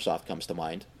 Microsoft comes to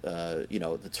mind.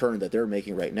 The turn that they're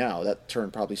making right now, that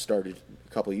turn probably started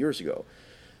a couple of years ago.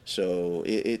 So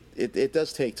it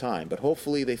does take time, but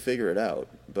hopefully they figure it out.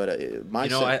 But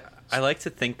I like to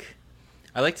think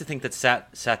that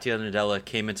Satya Nadella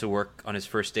came into work on his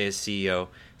first day as CEO,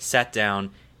 sat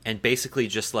down, and basically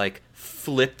just like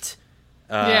flipped.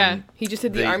 He just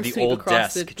did the arm sweep old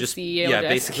across desk. the Just CEO desk.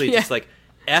 Basically just like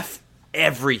F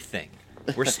everything.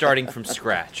 We're starting from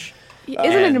scratch. Isn't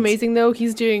it amazing though?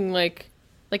 He's doing like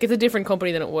it's a different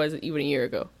company than it was even a year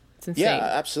ago. It's insane.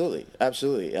 Yeah,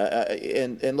 absolutely.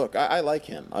 And look, I like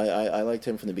him. I liked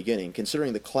him from the beginning,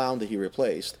 considering the clown that he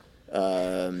replaced.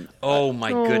 My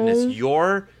goodness,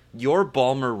 your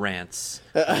Ballmer rants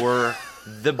were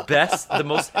the best, the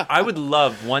most. I would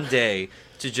love one day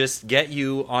to just get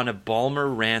you on a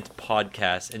Ballmer rant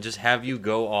podcast and just have you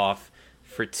go off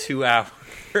for 2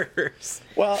 hours.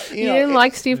 Well, you didn't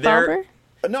like Steve Ballmer?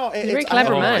 No, he's a very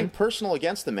clever man. I'm personal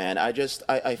against the man. I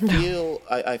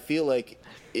feel like.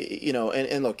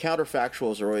 And look,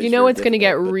 counterfactuals are always. It's going to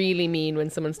get really mean when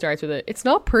someone starts with it. It's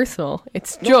not personal.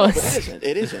 It's just. No, but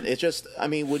it isn't. It's just. I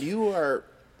mean, when you're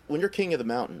king of the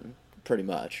mountain, pretty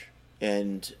much,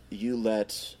 and you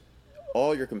let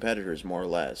all your competitors more or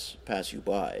less pass you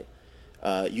by,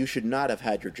 you should not have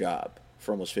had your job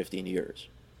for almost 15 years.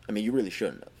 I mean, you really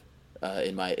shouldn't have,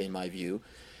 in my view.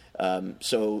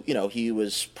 So he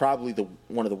was probably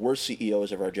one of the worst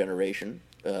CEOs of our generation,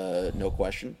 no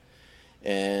question.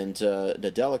 And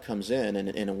Nadella comes in, and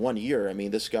in 1 year, I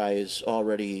mean, this guy has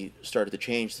already started to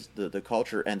change the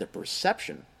culture and the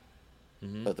perception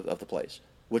of the place,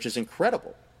 which is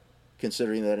incredible,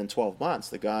 considering that in 12 months,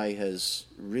 the guy has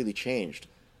really changed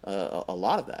a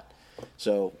lot of that.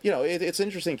 So, it's an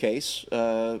interesting case,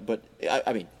 but,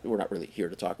 I mean, we're not really here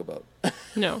to talk about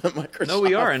Microsoft. No,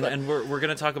 we are, and we're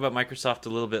going to talk about Microsoft a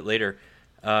little bit later.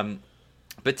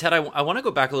 But, Ted, I want to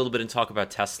go back a little bit and talk about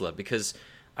Tesla, because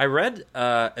I read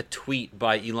a tweet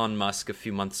by Elon Musk a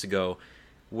few months ago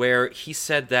where he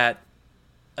said that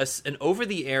an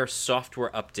over-the-air software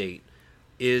update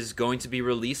is going to be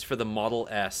released for the Model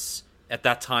S at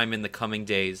that time in the coming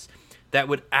days that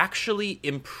would actually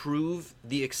improve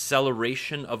the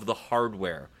acceleration of the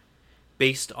hardware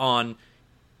based on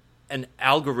an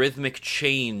algorithmic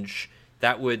change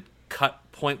that would cut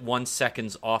 0.1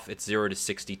 seconds off its 0 to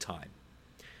 60 time.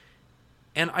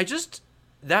 And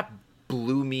that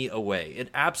blew me away. It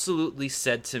absolutely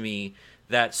said to me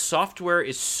that software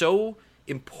is so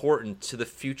important to the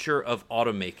future of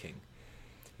automaking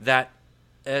that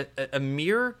a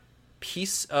mere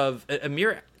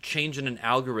change in an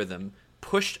algorithm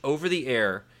pushed over the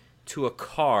air to a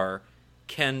car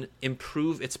can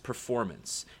improve its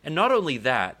performance. And not only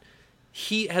that,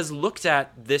 he has looked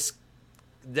at this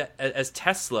as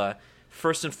Tesla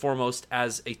first and foremost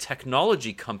as a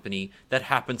technology company that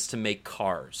happens to make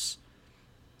cars.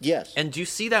 Yes. And do you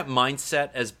see that mindset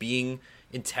as being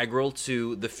integral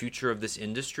to the future of this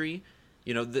industry?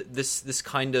 This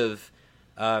kind of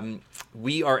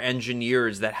we are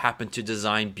engineers that happen to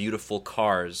design beautiful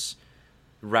cars,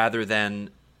 rather than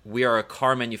we are a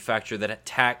car manufacturer that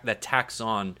tacks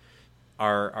on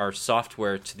our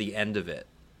software to the end of it.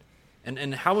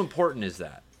 And how important is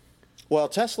that? Well,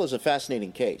 Tesla is a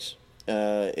fascinating case.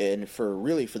 And for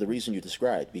the reason you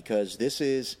described, because this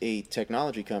is a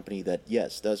technology company that,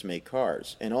 yes, does make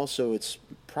cars. And also it's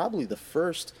probably the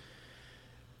first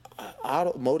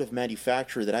automotive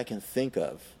manufacturer that I can think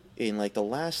of in like the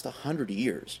last 100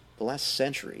 years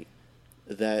century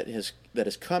that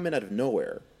has come in out of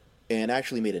nowhere and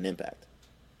actually made an impact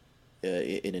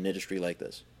in an industry like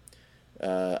this.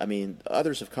 I mean,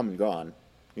 others have come and gone.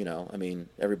 You know, I mean,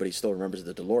 everybody still remembers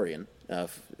the DeLorean.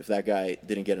 If that guy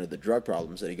didn't get into the drug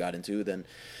problems that he got into, then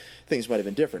things might have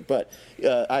been different. But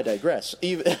I digress.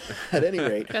 Even at any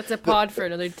rate, that's a pod for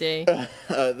another day.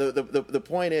 The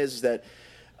point is that,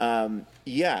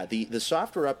 the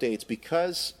software updates,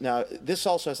 because now this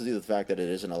also has to do with the fact that it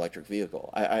is an electric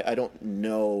vehicle. I don't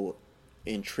know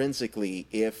intrinsically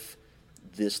if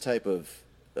this type of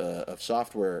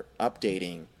software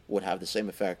updating would have the same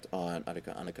effect on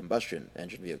a combustion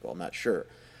engine vehicle. I'm not sure,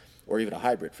 or even a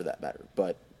hybrid for that matter.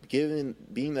 But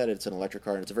being that it's an electric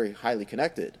car and it's a very highly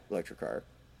connected electric car,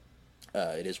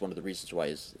 it is one of the reasons why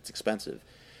it's expensive.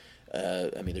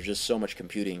 I mean, there's just so much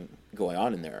computing going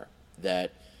on in there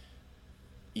that,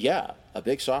 yeah, a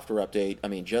big software update, I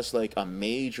mean, just like a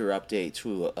major update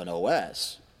to an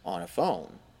OS on a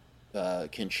phone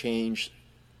can change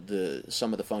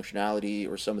some of the functionality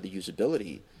or some of the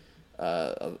usability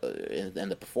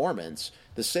and the performance.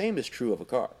 The same is true of a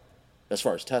car, as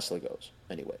far as Tesla goes,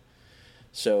 anyway.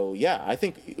 So, yeah, I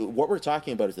think what we're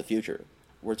talking about is the future.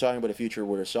 We're talking about a future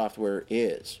where software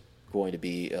is going to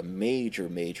be a major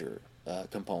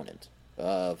component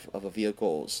of a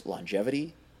vehicle's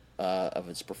longevity, of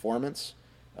its performance,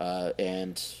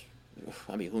 and,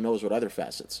 I mean, who knows what other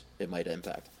facets it might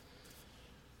impact.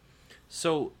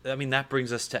 So, I mean, that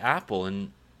brings us to Apple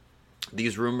and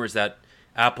these rumors that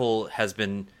Apple has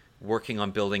been working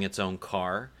on building its own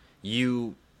car.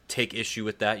 You take issue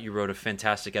with that. You wrote a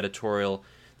fantastic editorial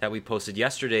that we posted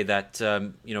yesterday that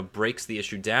breaks the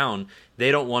issue down.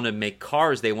 They don't want to make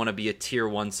cars. They want to be a tier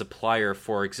 1 supplier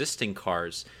for existing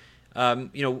cars.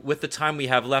 With the time we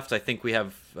have left, I think we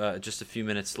have just a few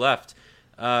minutes left.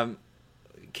 Can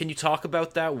you talk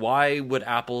about that? Why would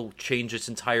Apple change its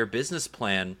entire business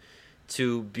plan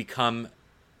to become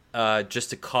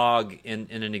just a cog in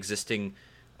an existing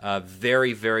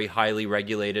very, very highly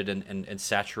regulated and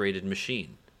saturated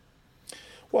machine?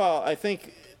 Well, I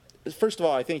think, first of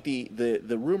all, I think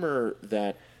the rumor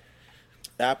that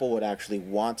Apple would actually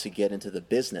want to get into the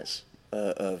business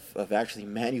of actually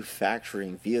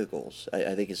manufacturing vehicles,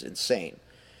 I think is insane.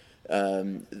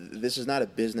 This is not a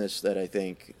business that I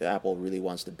think Apple really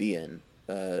wants to be in.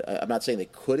 I'm not saying they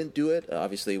couldn't do it.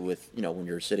 Obviously, with when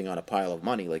you're sitting on a pile of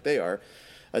money like they are,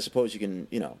 I suppose you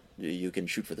can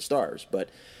shoot for the stars. But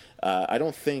I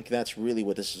don't think that's really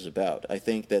what this is about. I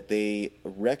think that they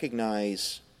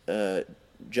recognize,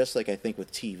 just like I think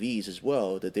with TVs as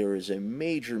well, that there is a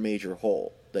major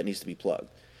hole that needs to be plugged.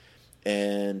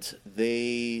 And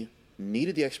they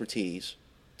needed the expertise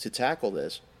to tackle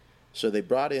this, so they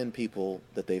brought in people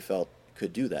that they felt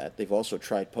could do that. They've also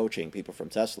tried poaching people from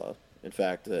Tesla. In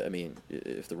fact, I mean,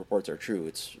 if the reports are true,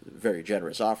 it's very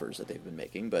generous offers that they've been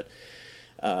making. But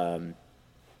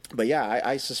yeah,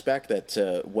 I suspect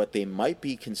that what they might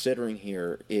be considering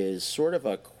here is sort of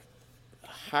a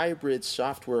hybrid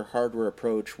software-hardware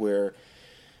approach where,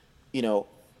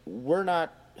 we're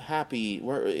not happy.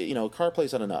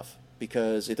 CarPlay's not enough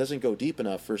because it doesn't go deep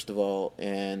enough, first of all,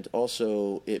 and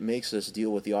also it makes us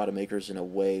deal with the automakers in a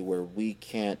way where we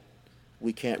can't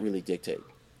really dictate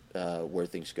where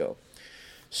things go.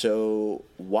 So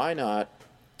why not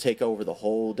take over the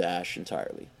whole dash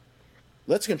entirely?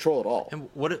 Let's control it all. And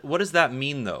what does that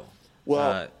mean, though?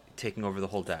 Well, taking over the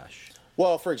whole dash.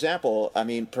 Well, for example, I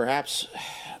mean, perhaps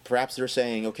they're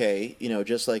saying, okay,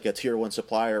 just like a tier 1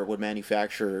 supplier would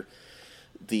manufacture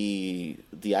the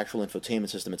actual infotainment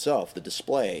system itself, the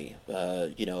display,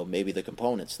 maybe the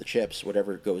components, the chips,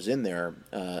 whatever goes in there.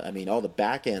 I mean, all the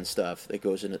back end stuff that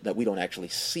goes in that we don't actually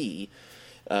see.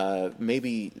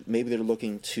 Maybe they're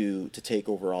looking to take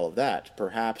over all of that.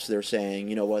 Perhaps they're saying,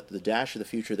 the dash of the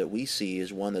future that we see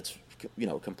is one that's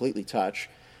completely touch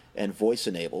and voice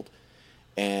enabled,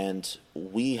 and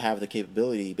we have the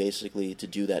capability basically to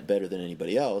do that better than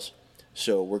anybody else.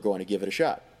 So we're going to give it a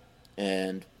shot,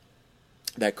 and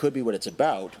that could be what it's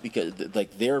about. Because,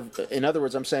 in other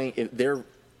words, I'm saying if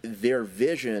their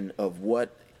vision of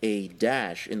what a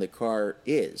dash in the car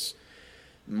is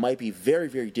might be very,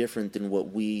 very different than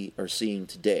what we are seeing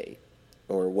today,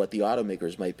 or what the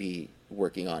automakers might be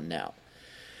working on now.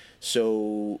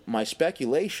 So my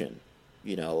speculation,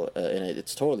 and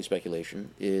it's totally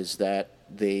speculation, is that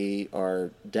they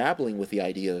are dabbling with the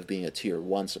idea of being a tier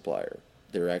 1 supplier.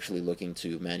 They're actually looking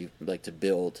to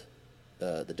build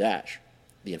the dash,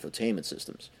 the infotainment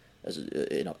systems, as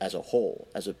a whole,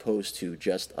 as opposed to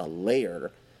just a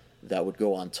layer that would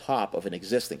go on top of an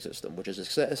existing system, which is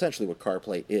essentially what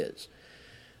CarPlay is.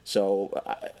 So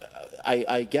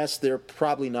I guess they're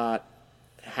probably not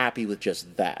happy with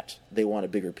just that. They want a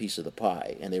bigger piece of the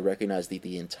pie, and they recognize that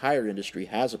the entire industry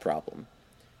has a problem.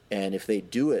 And if they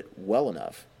do it well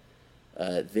enough,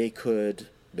 they could.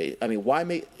 I mean, why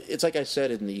make? It's like I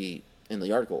said in the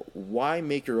article. Why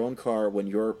make your own car when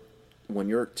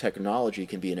your technology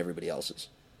can be in everybody else's?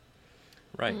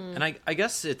 Right, and I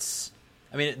guess it's.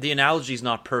 I mean, the analogy is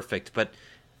not perfect, but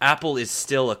Apple is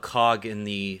still a cog in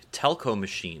the telco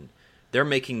machine. They're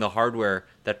making the hardware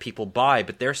that people buy,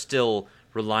 but they're still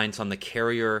reliant on the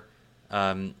carrier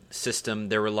system.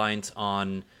 They're reliant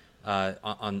on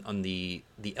the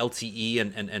LTE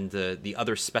and the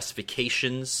other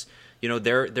specifications. You know,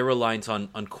 they're reliant on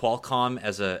Qualcomm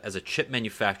as a chip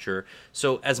manufacturer.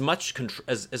 So as much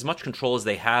control as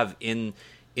they have in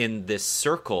this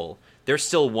circle, they're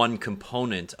still one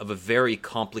component of a very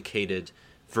complicated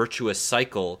virtuous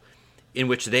cycle in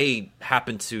which they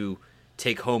happen to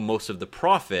take home most of the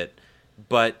profit,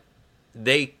 but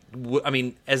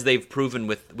as they've proven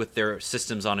with their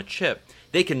systems on a chip,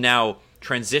 they can now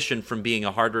transition from being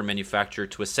a hardware manufacturer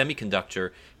to a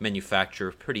semiconductor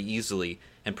manufacturer pretty easily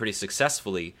and pretty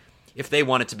successfully. If they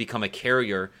wanted to become a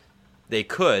carrier, they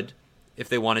could. If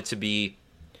they wanted to be,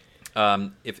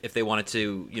 if they wanted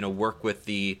to, work with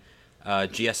the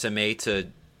GSMA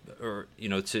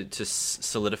to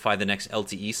solidify the next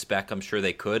LTE spec, I'm sure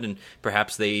they could, and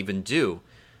perhaps they even do.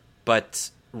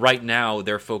 But right now,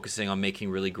 they're focusing on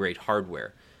making really great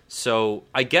hardware. So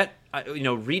I get,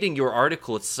 reading your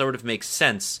article, it sort of makes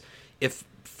sense. If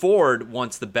Ford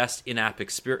wants the best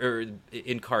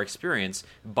in-car experience,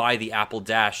 buy the Apple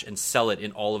Dash and sell it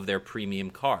in all of their premium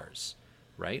cars,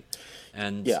 right?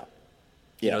 And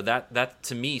that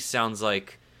to me sounds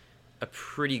like a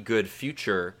pretty good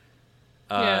future,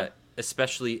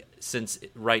 especially since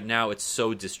right now it's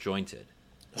so disjointed.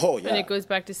 Oh yeah, and it goes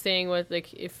back to saying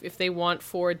if they want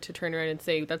Ford to turn around and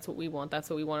say that's what we want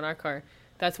in our car.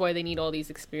 That's why they need all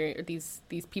these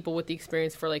these people with the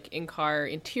experience for in-car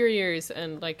interiors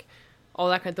and all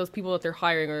that kind. Those people that they're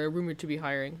hiring or are rumored to be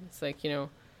hiring. It's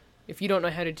if you don't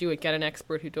know how to do it, get an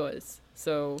expert who does.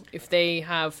 So if they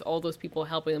have all those people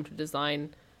helping them to design,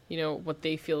 what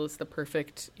they feel is the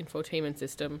perfect infotainment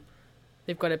system,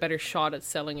 they've got a better shot at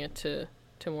selling it to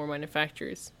more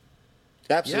manufacturers.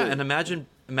 Absolutely. Yeah, and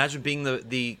imagine being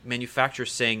the manufacturer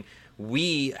saying,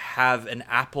 "We have an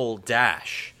Apple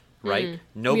Dash." Right,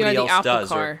 nobody else Apple does.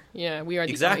 Car. We are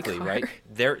the exactly car. Right.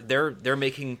 They're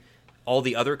making all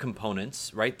the other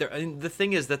components. Right. The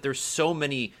thing is that there's so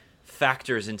many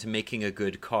factors into making a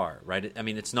good car. Right. I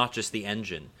mean, it's not just the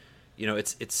engine.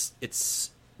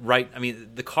 It's right. I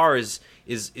mean, the car is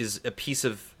a piece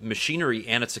of machinery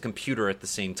and it's a computer at the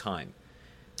same time.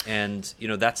 And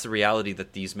that's the reality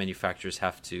that these manufacturers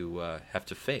have to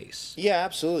face. Yeah,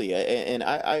 absolutely. And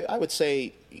I would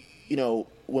say,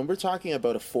 when we're talking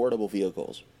about affordable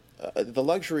vehicles, the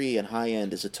luxury and high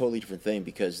end is a totally different thing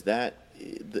because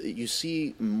you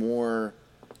see more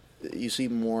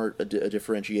a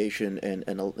differentiation and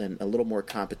a little more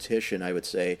competition, I would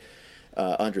say,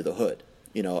 under the hood.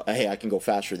 Hey, I can go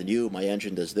faster than you. My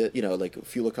engine does this. Like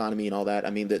fuel economy and all that. I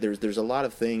mean, there's a lot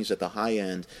of things at the high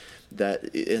end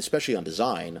that, especially on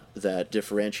design, that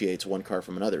differentiates one car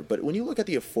from another. But when you look at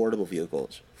the affordable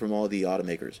vehicles from all the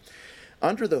automakers,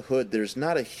 under the hood, there's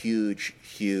not a huge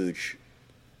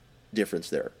difference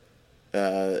there.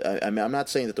 I mean, I'm not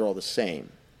saying that they're all the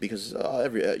same because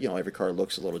every car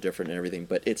looks a little different and everything,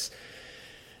 but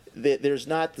there's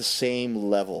not the same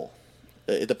level.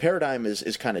 The paradigm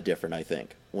is kind of different, I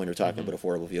think, when you're talking about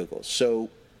affordable vehicles. So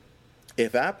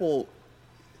if Apple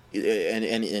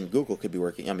and Google could be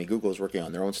working, I mean, Google is working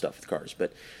on their own stuff with cars,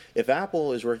 but if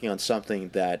Apple is working on something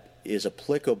that is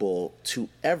applicable to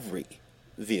every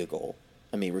vehicle,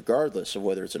 I mean, regardless of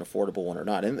whether it's an affordable one or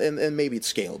not, and maybe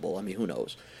it's scalable, I mean, who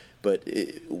knows, but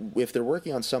if they're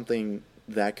working on something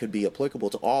that could be applicable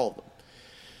to all of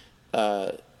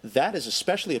them, that is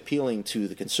especially appealing to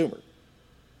the consumer.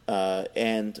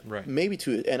 And right. Maybe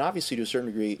and obviously to a certain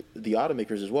degree, the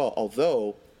automakers as well,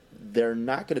 although they're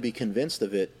not going to be convinced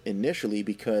of it initially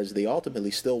because they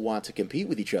ultimately still want to compete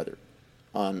with each other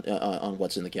on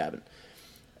what's in the cabin.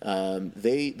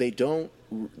 They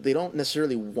don't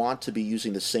necessarily want to be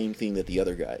using the same thing that the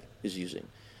other guy is using.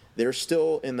 They're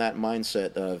still in that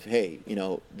mindset of, hey,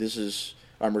 this is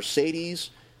our Mercedes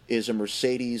is a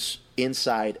Mercedes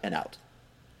inside and out.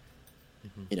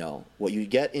 What you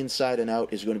get inside and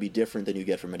out is going to be different than you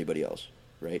get from anybody else,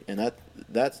 right? And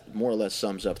that more or less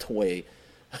sums up the way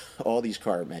all these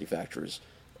car manufacturers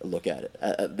look at it.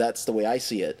 That's the way I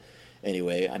see it,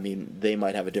 anyway. I mean, they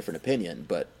might have a different opinion,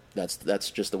 but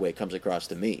that's just the way it comes across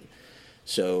to me.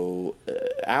 So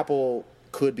Apple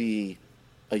could be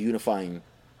a unifying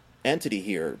entity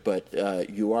here, but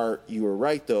you are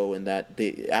right though in that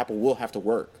Apple will have to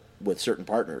work with certain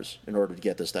partners in order to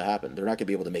get this to happen. They're not going to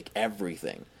be able to make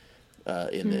everything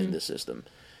in the system,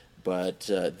 but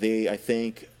I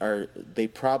think they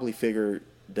probably figure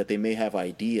that they may have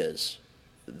ideas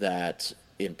that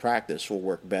in practice will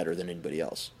work better than anybody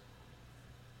else.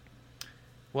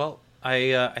 Well,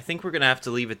 I think we're going to have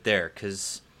to leave it there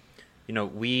because,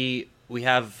 we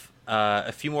have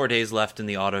a few more days left in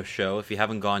the auto show. If you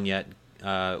haven't gone yet,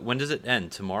 when does it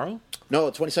end? Tomorrow? No,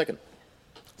 22nd.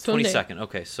 22nd.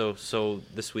 Okay, so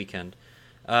this weekend.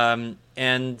 And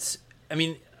I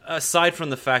mean, aside from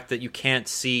the fact that you can't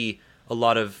see a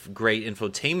lot of great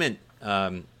infotainment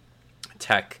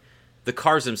tech, the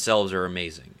cars themselves are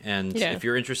amazing. And if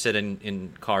you're interested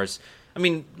in cars, I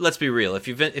mean, let's be real. If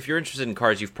you're interested in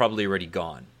cars, you've probably already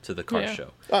gone to the car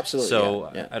show. Absolutely.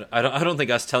 So I don't think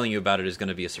us telling you about it is going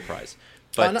to be a surprise.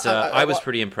 But I was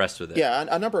pretty impressed with it. Yeah,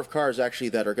 a number of cars actually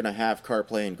that are going to have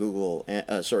CarPlay and Google, and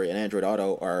Android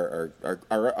Auto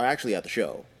are actually at the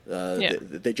show.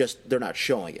 They're not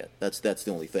showing it. That's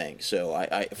the only thing. So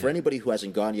for anybody who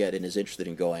hasn't gone yet and is interested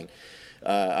in going,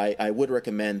 I would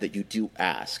recommend that you do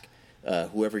ask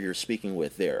whoever you're speaking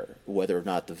with there whether or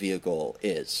not the vehicle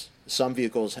is. Some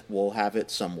vehicles will have it,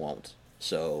 some won't.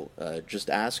 So just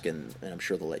ask, and I'm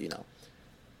sure they'll let you know.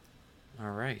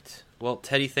 All right. Well,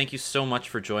 Teddy, thank you so much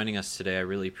for joining us today. I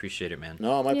really appreciate it, man.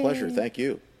 No, my pleasure. Thank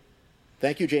you.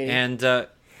 Thank you, Janie. And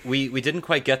we didn't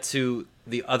quite get to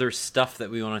the other stuff that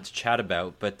we wanted to chat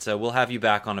about, but we'll have you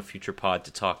back on a future pod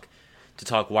to talk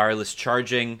wireless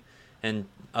charging and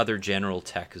other general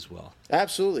tech as well.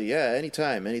 Absolutely. Yeah,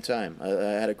 anytime. I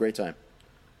had a great time.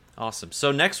 Awesome.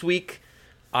 So next week,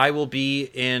 I will be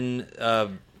in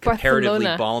comparatively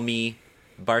balmy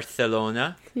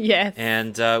Barcelona. Yes.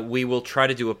 And we will try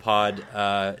to do a pod.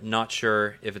 Not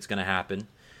sure if it's going to happen.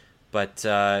 But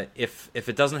if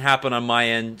it doesn't happen on my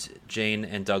end, Jane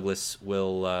and Douglas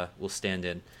will stand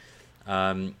in.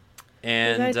 And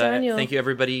thank you,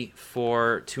 everybody,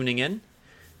 for tuning in.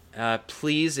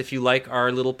 Please, if you like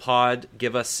our little pod,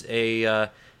 give us a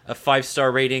 5-star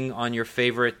rating on your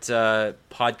favorite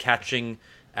pod-catching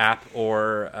app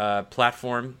or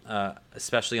platform,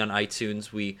 especially on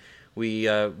iTunes. We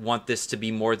want this to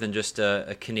be more than just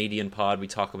a Canadian pod. We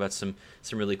talk about some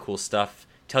really cool stuff.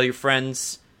 Tell your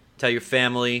friends, tell your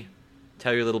family,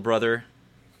 tell your little brother,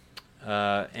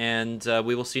 and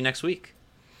we will see you next week.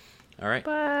 All right.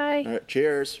 Bye. All right,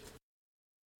 cheers.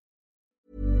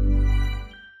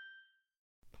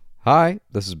 Hi,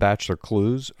 this is Bachelor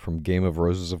Clues from Game of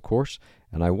Roses, of course,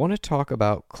 and I want to talk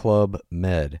about Club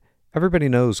Med. Everybody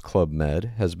knows Club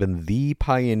Med has been the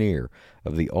pioneer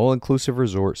of the all-inclusive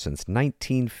resort since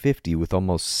 1950, with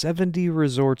almost 70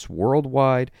 resorts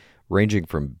worldwide, ranging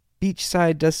from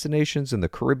beachside destinations in the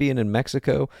Caribbean and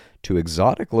Mexico to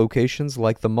exotic locations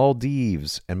like the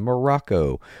Maldives and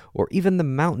Morocco, or even the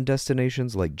mountain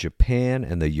destinations like Japan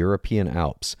and the European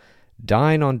Alps.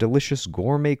 Dine on delicious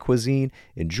gourmet cuisine,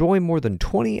 enjoy more than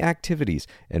 20 activities,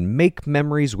 and make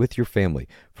memories with your family.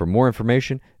 For more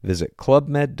information, visit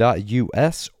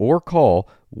clubmed.us or call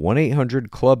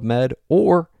 1-800-CLUB-MED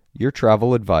or your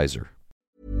travel advisor.